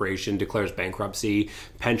a corporation declares bankruptcy,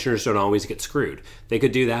 pensioners don't always get screwed. They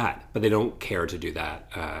could do that, but they don't care to do that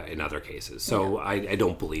in other cases. So I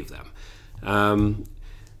don't believe them.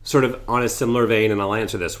 Sort of on a similar vein, and I'll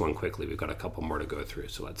answer this one quickly. We've got a couple more to go through,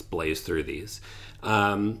 so let's blaze through these.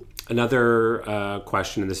 Another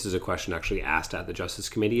question, and this is a question actually asked at the Justice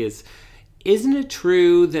Committee, is, isn't it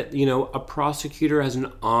true that, a prosecutor has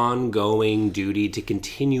an ongoing duty to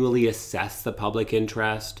continually assess the public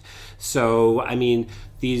interest? So, I mean,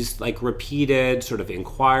 these like repeated sort of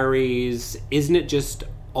inquiries, isn't it just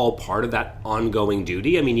all part of that ongoing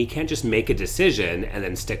duty? I mean, you can't just make a decision and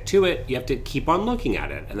then stick to it. You have to keep on looking at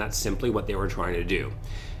it. And that's simply what they were trying to do.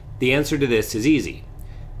 The answer to this is easy.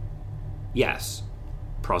 Yes,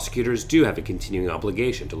 prosecutors do have a continuing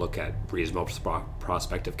obligation to look at reasonable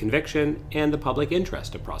prospect of conviction and the public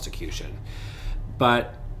interest of prosecution.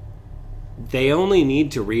 But they only need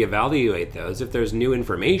to reevaluate those if there's new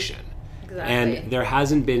information. Exactly. And there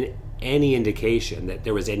hasn't been any indication that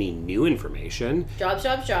there was any new information. Jobs.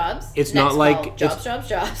 It's Next not like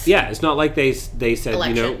jobs. Yeah, it's not like they said,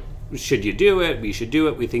 Election. Should you do it? We should do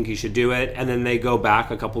it. We think you should do it. And then they go back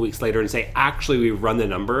a couple weeks later and say, actually, we've run the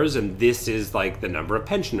numbers and this is like the number of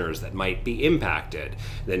pensioners that might be impacted.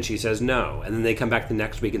 Then she says no. And then they come back the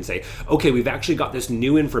next week and say, okay, we've actually got this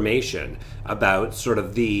new information about sort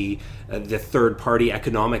of the third-party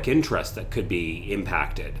economic interest that could be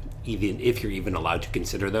impacted, even if you're even allowed to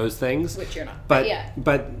consider those things. Which you're not.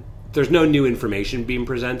 But there's no new information being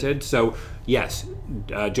presented. So, yes,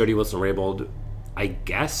 Jody Wilson-Raybould, I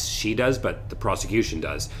guess she does, but the prosecution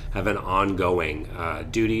does, have an ongoing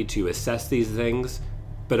duty to assess these things,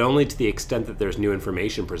 but only to the extent that there's new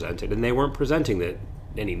information presented. And they weren't presenting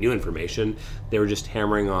any new information. They were just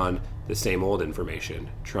hammering on the same old information,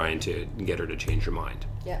 trying to get her to change her mind.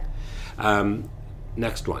 Yeah.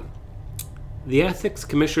 Next one. The ethics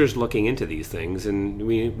commissioner's looking into these things, and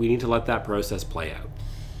we need to let that process play out.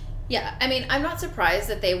 Yeah, I mean, I'm not surprised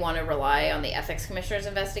that they want to rely on the ethics commissioner's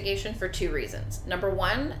investigation for two reasons. Number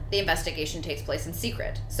one, the investigation takes place in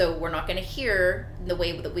secret, so we're not going to hear the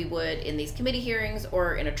way that we would in these committee hearings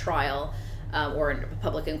or in a trial or in a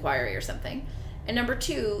public inquiry or something. And number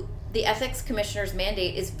two, the ethics commissioner's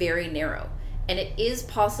mandate is very narrow, and it is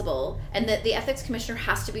possible, and that the ethics commissioner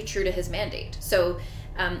has to be true to his mandate. So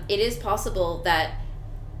it is possible that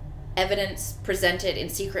evidence presented in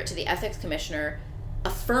secret to the ethics commissioner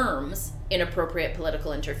affirms inappropriate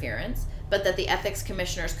political interference, but that the ethics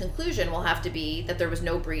commissioner's conclusion will have to be that there was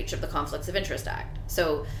no breach of the Conflicts of Interest Act.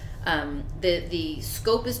 So the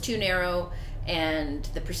scope is too narrow, and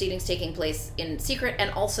the proceedings taking place in secret, and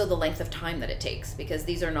also the length of time that it takes, because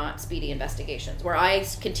these are not speedy investigations, where I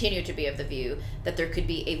continue to be of the view that there could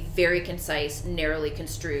be a very concise, narrowly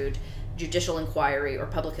construed judicial inquiry or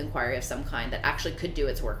public inquiry of some kind that actually could do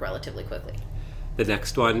its work relatively quickly. The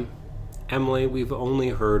next one, Emily, we've only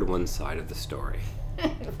heard one side of the story.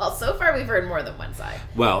 Well, so far we've heard more than one side.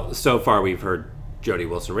 Well, so far we've heard Jody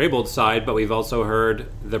Wilson-Raybould's side, but we've also heard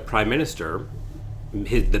the Prime Minister,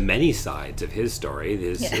 the many sides of his story,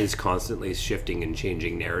 his constantly shifting and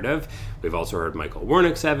changing narrative. We've also heard Michael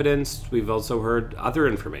Warnock's evidence. We've also heard other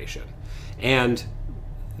information. And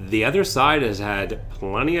the other side has had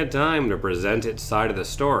plenty of time to present its side of the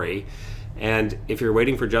story. And if you're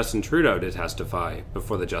waiting for Justin Trudeau to testify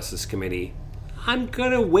before the Justice Committee, I'm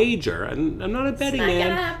going to wager, and I'm not a betting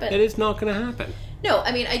man, that it's not going to happen. No,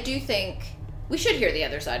 I mean, I do think We should hear the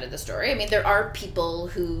other side of the story. I mean, there are people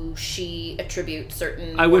who she attributes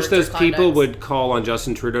certain I wish words or those people conducts. would call on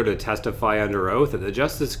Justin Trudeau to testify under oath at the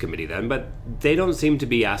Justice Committee then, but they don't seem to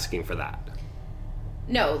be asking for that.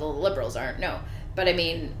 No, the Liberals aren't, no. But I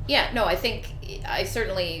mean, yeah, no, I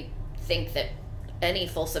certainly think that any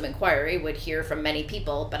fulsome inquiry would hear from many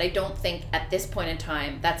people, but I don't think at this point in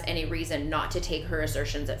time that's any reason not to take her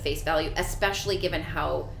assertions at face value, especially given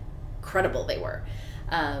how credible they were.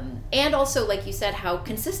 And also, like you said, how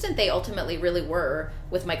consistent they ultimately really were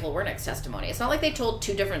with Michael Wernick's testimony. It's not like they told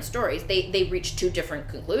two different stories. They reached two different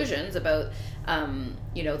conclusions about,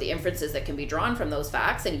 the inferences that can be drawn from those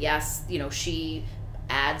facts. And yes, she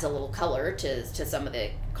adds a little color to some of the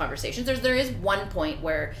conversations. There is one point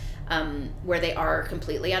where they are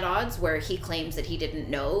completely at odds, where he claims that he didn't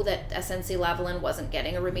know that SNC Lavalin wasn't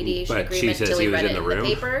getting a remediation agreement until he read it in the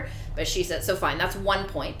paper. But she said, so fine, that's one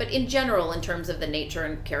point. But in general, in terms of the nature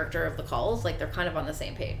and character of the calls, like, they're kind of on the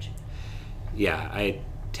same page. Yeah, I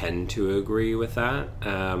tend to agree with that.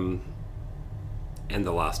 And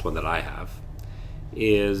the last one that I have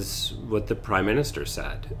is what the Prime Minister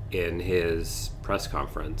said in his press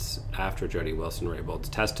conference after Jody Wilson-Raybould's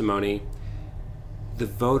testimony. The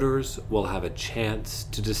voters will have a chance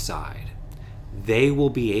to decide. They will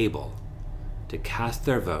be able to cast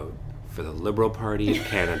their vote for the Liberal Party of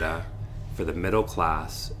Canada, for the middle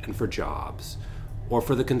class, and for jobs, or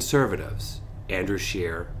for the Conservatives, Andrew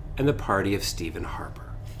Scheer, and the party of Stephen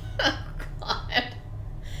Harper. Oh, God.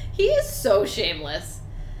 He is so shameless.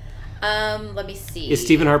 Let me see. Is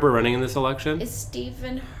Stephen Harper running in this election? Is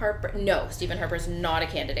Stephen Harper... No, Stephen Harper's not a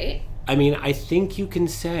candidate. I mean, I think you can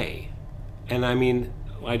say, and I mean,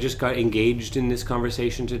 I just got engaged in this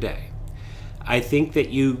conversation today. I think that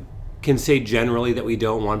you can say generally that we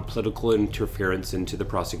don't want political interference into the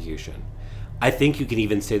prosecution. I think you can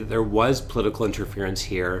even say that there was political interference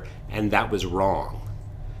here and that was wrong.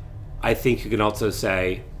 I think you can also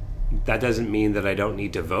say that doesn't mean that I don't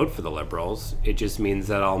need to vote for the Liberals. It just means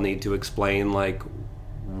that I'll need to explain like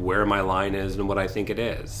where my line is and what I think it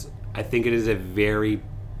is. I think it is a very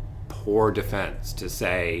poor defense to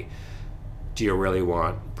say, do you really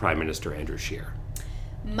want Prime Minister Andrew Scheer?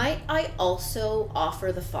 Might I also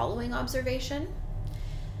offer the following observation?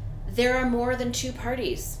 There are more than two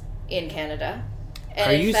parties in Canada.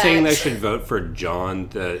 And are you saying I should vote for John,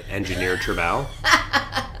 the engineer Trabell?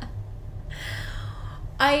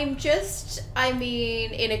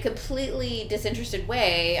 In a completely disinterested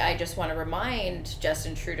way, I just want to remind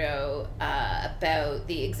Justin Trudeau about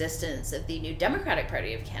the existence of the New Democratic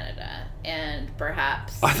Party of Canada, and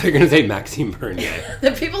perhaps... I thought you were going to say Maxime Bernier.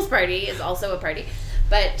 The People's Party is also a party.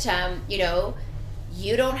 But,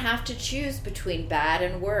 you don't have to choose between bad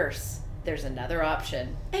and worse. There's another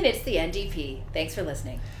option, and it's the NDP. Thanks for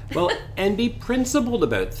listening. Well, and be principled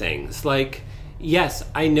about things. Like, yes,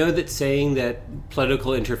 I know that saying that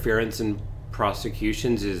political interference in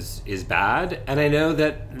prosecutions is bad, and I know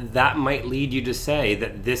that might lead you to say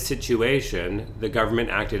that this situation, the government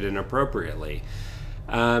acted inappropriately.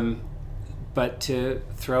 But to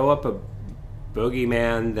throw up a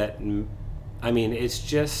bogeyman that... I mean, it's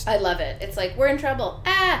just... I love it. It's like, we're in trouble.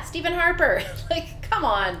 Stephen Harper. Like, come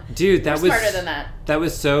on. Dude, that we're was... smarter than that. That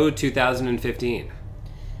was so 2015.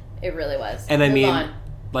 It really was. And I Move mean, on.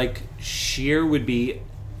 like, Scheer would be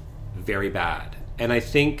very bad. And I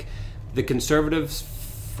think the Conservatives,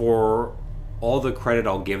 for all the credit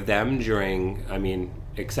I'll give them during... I mean,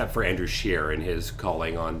 except for Andrew Scheer and his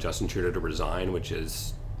calling on Justin Trudeau to resign, which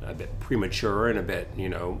is a bit premature and a bit,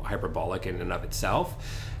 hyperbolic in and of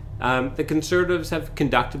itself... the Conservatives have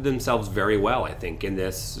conducted themselves very well, I think, in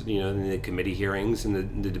this, in the committee hearings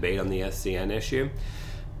and the debate on the SNC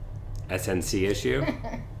issue.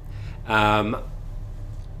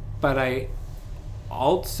 But I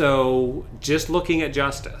also, just looking at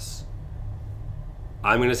justice,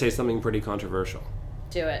 I'm going to say something pretty controversial.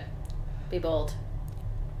 Do it. Be bold.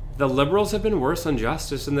 The Liberals have been worse on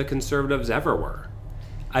justice than the Conservatives ever were.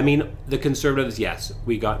 I mean, the Conservatives, yes,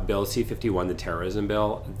 we got Bill C-51, the terrorism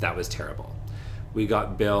bill. That was terrible. We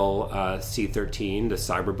got Bill C-13, the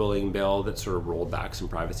cyberbullying bill that sort of rolled back some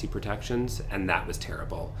privacy protections, and that was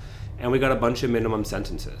terrible. And we got a bunch of minimum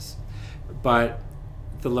sentences. But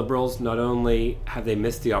the Liberals, not only have they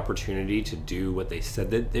missed the opportunity to do what they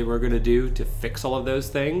said that they were going to do to fix all of those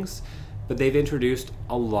things, but they've introduced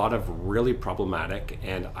a lot of really problematic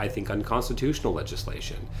and, I think, unconstitutional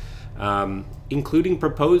legislation. Including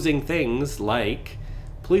proposing things like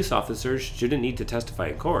police officers shouldn't need to testify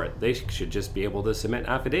in court. They should just be able to submit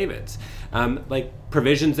affidavits. Like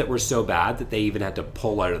provisions that were so bad that they even had to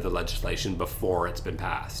pull out of the legislation before it's been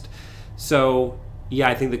passed. So yeah,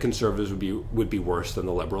 I think the Conservatives would be worse than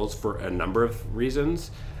the Liberals for a number of reasons.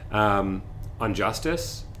 On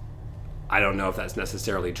justice, I don't know if that's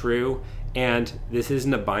necessarily true, and this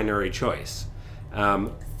isn't a binary choice.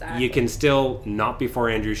 Exactly. You can still not be for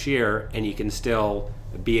Andrew Scheer, and you can still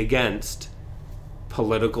be against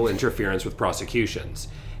political interference with prosecutions.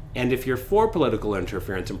 And if you're for political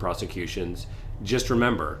interference in prosecutions, just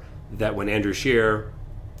remember that when Andrew Scheer,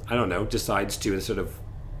 I don't know, decides to, instead of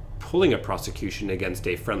pulling a prosecution against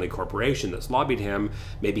a friendly corporation that's lobbied him,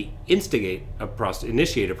 maybe initiate a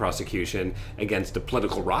prosecution against a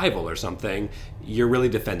political rival or something, you're really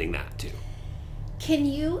defending that too. Can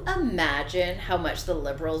you imagine how much the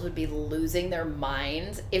Liberals would be losing their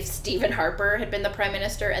minds if Stephen Harper had been the Prime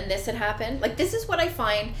Minister and this had happened? Like, this is what I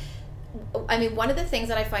find... I mean, one of the things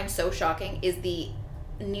that I find so shocking is the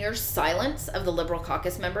near silence of the Liberal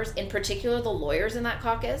caucus members, in particular the lawyers in that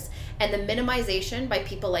caucus, and the minimization by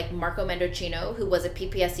people like Marco Mendocino, who was a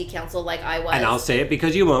PPSC counsel like I was. And I'll say it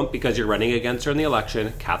because you won't, because you're running against her in the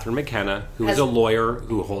election, Catherine McKenna, who is a lawyer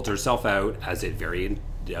who holds herself out as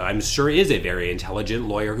I'm sure is a very intelligent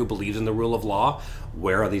lawyer who believes in the rule of law.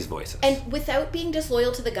 Where are these voices? And without being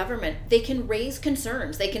disloyal to the government, they can raise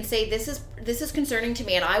concerns. They can say, this is concerning to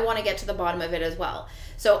me and I want to get to the bottom of it as well.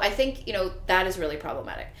 So I think, that is really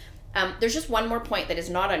problematic. There's just one more point that is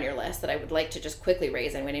not on your list that I would like to just quickly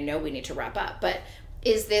raise, and I know we need to wrap up, but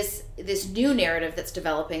is this new narrative that's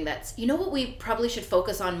developing that's, what we probably should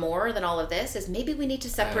focus on more than all of this is maybe we need to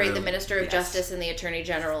separate the Minister of Justice and the Attorney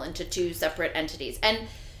General into two separate entities. And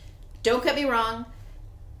don't get me wrong,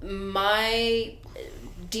 my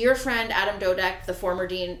dear friend Adam Dodek, the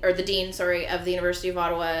dean of the University of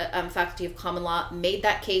Ottawa Faculty of Common Law, made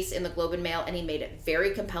that case in the Globe and Mail, and he made it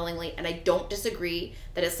very compellingly, and I don't disagree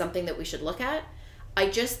that it's something that we should look at. I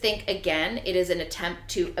just think, again, it is an attempt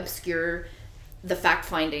to obscure the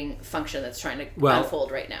fact-finding function that's trying to unfold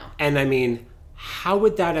right now. And I mean, how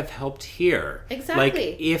would that have helped here?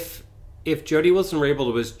 Exactly. Like, if Jody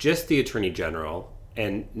Wilson-Raybould was just the Attorney General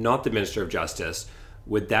and not the Minister of Justice,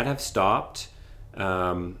 would that have stopped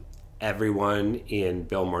everyone in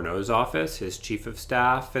Bill Morneau's office, his chief of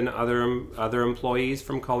staff, and other employees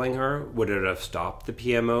from calling her? Would it have stopped the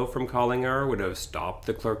PMO from calling her? Would it have stopped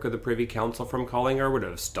the clerk of the Privy Council from calling her? Would it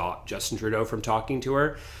have stopped Justin Trudeau from talking to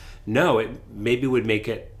her? No, it maybe would make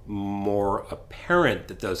it more apparent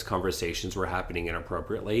that those conversations were happening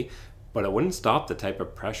inappropriately, but it wouldn't stop the type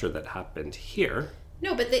of pressure that happened here.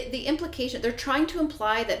 No, but the implication, they're trying to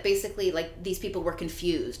imply that basically, like, these people were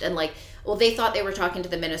confused and, like, well, they thought they were talking to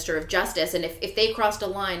the Minister of Justice, and if they crossed a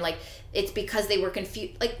line, like, it's because they were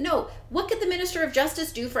confused. Like, no, what could the Minister of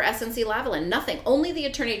Justice do for SNC Lavalin? Nothing. Only the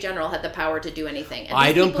Attorney General had the power to do anything. And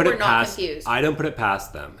I don't put it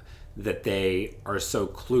past them that they are so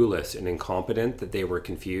clueless and incompetent that they were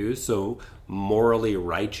confused, so morally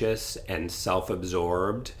righteous and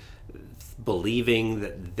self-absorbed, believing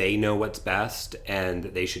that they know what's best and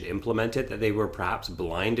that they should implement it, that they were perhaps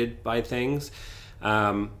blinded by things.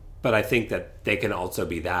 But I think that they can also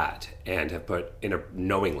be that and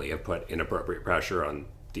knowingly have put inappropriate pressure on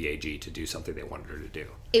the AG to do something they wanted her to do.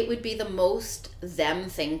 It would be the most them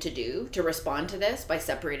thing to do to respond to this by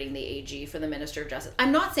separating the AG from the Minister of Justice.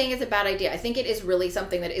 I'm not saying it's a bad idea. I think it is really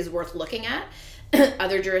something that is worth looking at.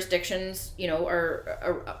 Other jurisdictions,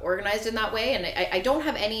 are organized in that way, and I don't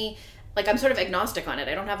have any... Like, I'm sort of agnostic on it.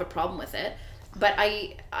 I don't have a problem with it. But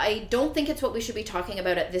I don't think it's what we should be talking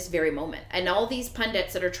about at this very moment. And all these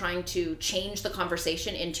pundits that are trying to change the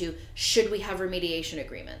conversation into, should we have remediation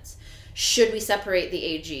agreements? Should we separate the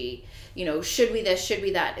AG? Should we this? Should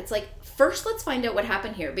we that? It's like, first let's find out what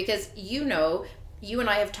happened here. Because you and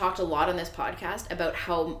I have talked a lot on this podcast about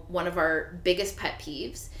how one of our biggest pet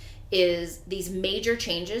peeves is these major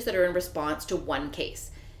changes that are in response to one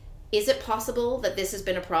case. Is it possible that this has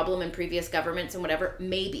been a problem in previous governments and whatever?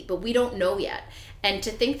 Maybe, but we don't know yet. And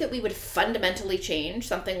to think that we would fundamentally change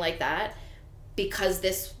something like that because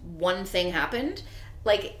this one thing happened,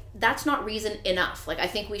 like, that's not reason enough. Like, I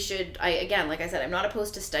think we should, again, like I said, I'm not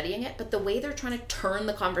opposed to studying it, but the way they're trying to turn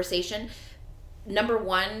the conversation, number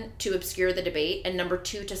one, to obscure the debate, and number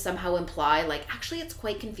two, to somehow imply, like, actually it's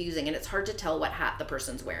quite confusing and it's hard to tell what hat the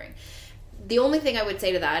person's wearing. The only thing I would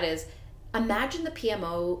say to that is, imagine the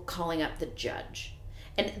PMO calling up the judge.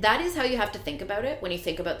 And that is how you have to think about it when you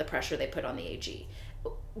think about the pressure they put on the AG.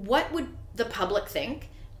 What would the public think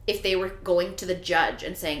if they were going to the judge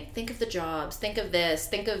and saying, think of the jobs, think of this,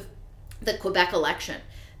 think of the Quebec election?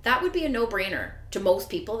 That would be a no-brainer to most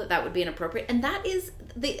people, that would be inappropriate. And that is,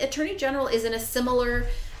 the Attorney General is in a similarly,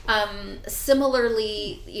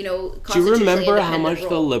 constitutionally do you remember how much role.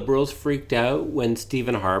 the Liberals freaked out when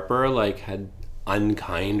Stephen Harper, had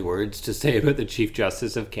unkind words to say about the Chief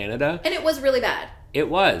Justice of Canada. And it was really bad. It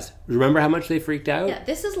was. Remember how much they freaked out? Yeah,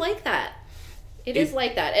 this is like that. It is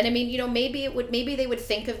like that. And I mean, maybe they would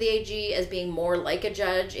think of the AG as being more like a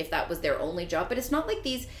judge if that was their only job, but it's not like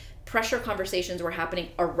these pressure conversations were happening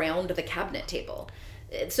around the cabinet table.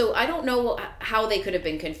 So I don't know how they could have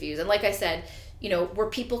been confused. And like I said, were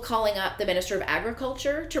people calling up the Minister of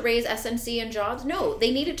Agriculture to raise SNC and jobs? No,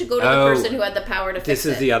 they needed to go to the person who had the power to fix it. This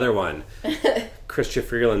is the other one. Chrystia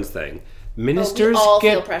Freeland's thing. Ministers all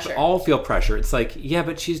feel pressure. It's like, yeah,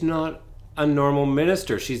 but she's not a normal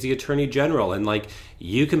minister. She's the Attorney General. And like,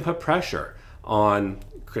 you can put pressure on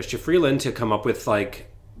Chrystia Freeland to come up with like,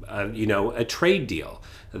 a trade deal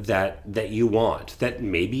that you want, that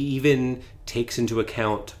maybe even takes into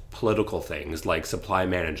account political things like supply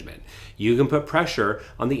management. You can put pressure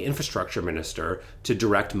on the infrastructure minister to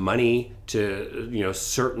direct money to,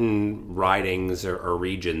 certain ridings or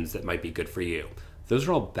regions that might be good for you. Those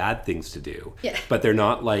are all bad things to do, but they're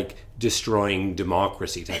not like destroying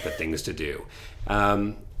democracy type of things to do.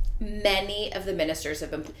 Many of the ministers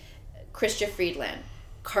have been Chrystia Freeland,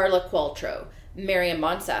 Carla Qualtrough, Mariam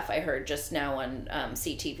Monsaf, I heard just now on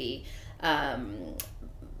CTV.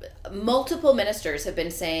 Multiple ministers have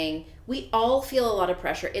been saying we all feel a lot of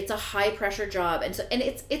pressure. It's a high pressure job, and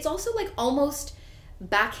it's also like almost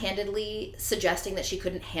backhandedly suggesting that she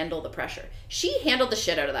couldn't handle the pressure. She handled the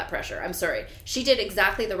shit out of that pressure. I'm sorry. She did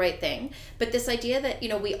exactly the right thing. But this idea that,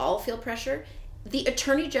 we all feel pressure, the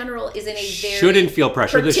Attorney General is in a very shouldn't feel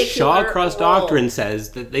pressure. The Shawcross role. Doctrine says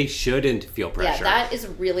that they shouldn't feel pressure. Yeah, that is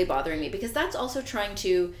really bothering me because that's also trying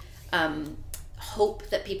to hope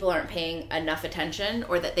that people aren't paying enough attention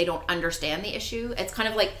or that they don't understand the issue. It's kind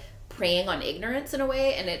of like preying on ignorance in a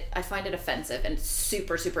way, and I find it offensive and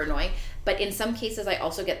super, super annoying. But in some cases, I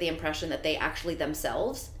also get the impression that they actually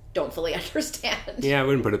themselves don't fully understand. Yeah, I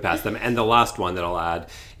wouldn't put it past them. And the last one that I'll add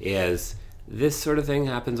is this sort of thing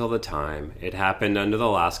happens all the time. It happened under the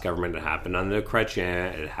last government. It happened under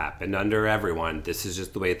Chrétien. It happened under everyone. This is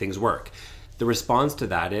just the way things work. The response to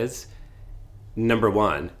that is, number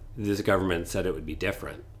one, this government said it would be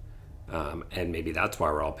different. And maybe that's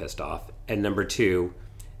why we're all pissed off. And number two,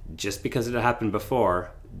 just because it happened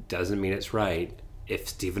before doesn't mean it's right. If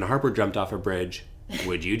Stephen Harper jumped off a bridge,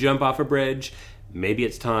 would you jump off a bridge? Maybe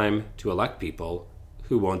it's time to elect people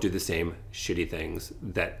who won't do the same shitty things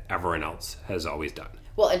that everyone else has always done.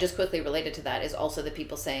 Well, and just quickly related to that is also the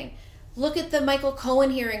people saying, look at the Michael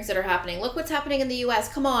Cohen hearings that are happening. Look what's happening in the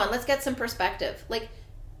U.S. Come on, let's get some perspective. Like,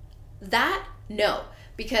 that, no.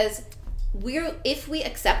 Because if we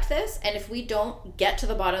accept this and if we don't get to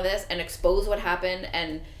the bottom of this and expose what happened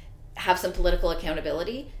and have some political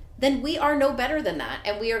accountability, then we are no better than that,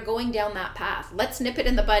 and we are going down that path. Let's nip it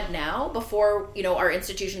in the bud now before, our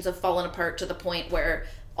institutions have fallen apart to the point where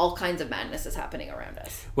all kinds of madness is happening around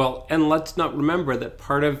us. Well, and let's not remember that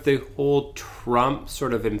part of the whole Trump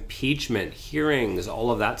sort of impeachment hearings,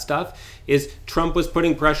 all of that stuff, is Trump was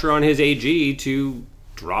putting pressure on his AG to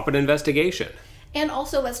drop an investigation. And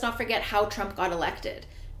also, let's not forget how Trump got elected.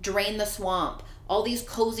 Drain the swamp. All these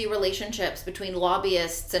cozy relationships between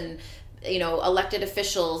lobbyists and elected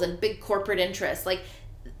officials and big corporate interests. Like,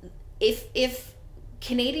 if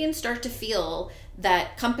Canadians start to feel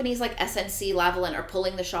that companies like SNC Lavalin are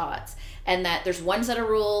pulling the shots and that there's one set of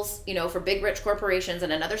rules, for big rich corporations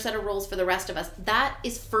and another set of rules for the rest of us, that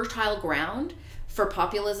is fertile ground for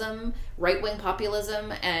populism, right-wing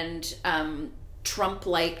populism, and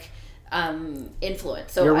Trump-like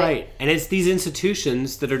influence. So you're right. And it's these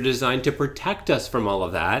institutions that are designed to protect us from all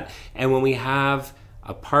of that. And when we have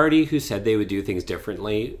a party who said they would do things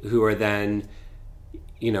differently, who are then,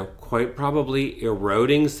 quite probably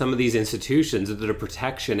eroding some of these institutions that are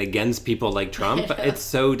protection against people like Trump, it's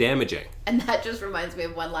so damaging. And that just reminds me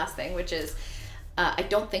of one last thing, which is, I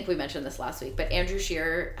don't think we mentioned this last week, but Andrew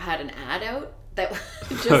Scheer had an ad out that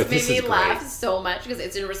just made me laugh so much because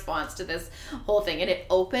it's in response to this whole thing. And it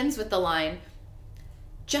opens with the line,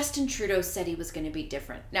 Justin Trudeau said he was going to be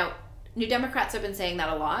different. Now, New Democrats have been saying that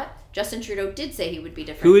a lot. Justin Trudeau did say he would be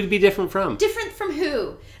different. Who would be different from? Different from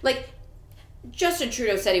who? Like, Justin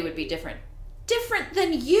Trudeau said he would be different. Different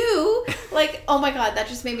than you? Like, oh my God, that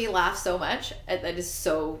just made me laugh so much. That is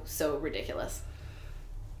so, so ridiculous.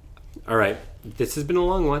 All right. This has been a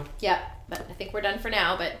long one. Yeah, but I think we're done for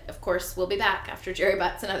now. But, of course, we'll be back after Jerry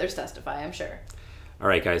Butts and others testify, I'm sure. All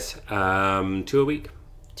right, guys. 2 a week.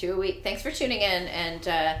 2 a week. Thanks for tuning in, and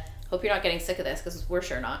hope you're not getting sick of this, because we're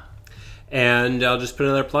sure not. And I'll just put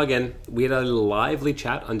another plug in. We had a lively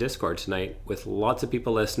chat on Discord tonight with lots of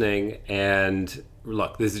people listening. And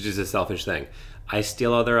look, this is just a selfish thing. I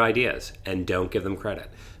steal other ideas and don't give them credit.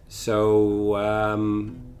 So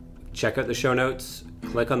check out the show notes,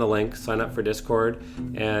 click on the link, sign up for Discord,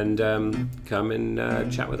 and come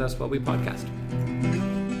and chat with us while we podcast.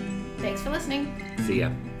 Thanks for listening. See ya.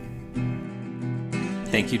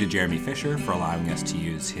 Thank you to Jeremy Fisher for allowing us to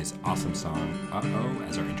use his awesome song Uh-Oh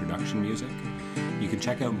as our introduction music. You can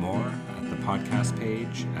check out more at the podcast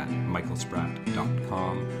page at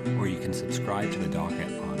michaelspratt.com, or you can subscribe to the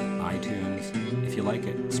docket on iTunes. If you like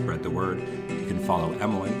it, spread the word. You can follow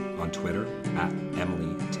Emily on Twitter at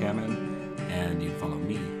Emily Tamman, and you can follow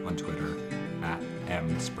me on Twitter at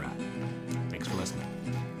mspratt. Thanks for listening.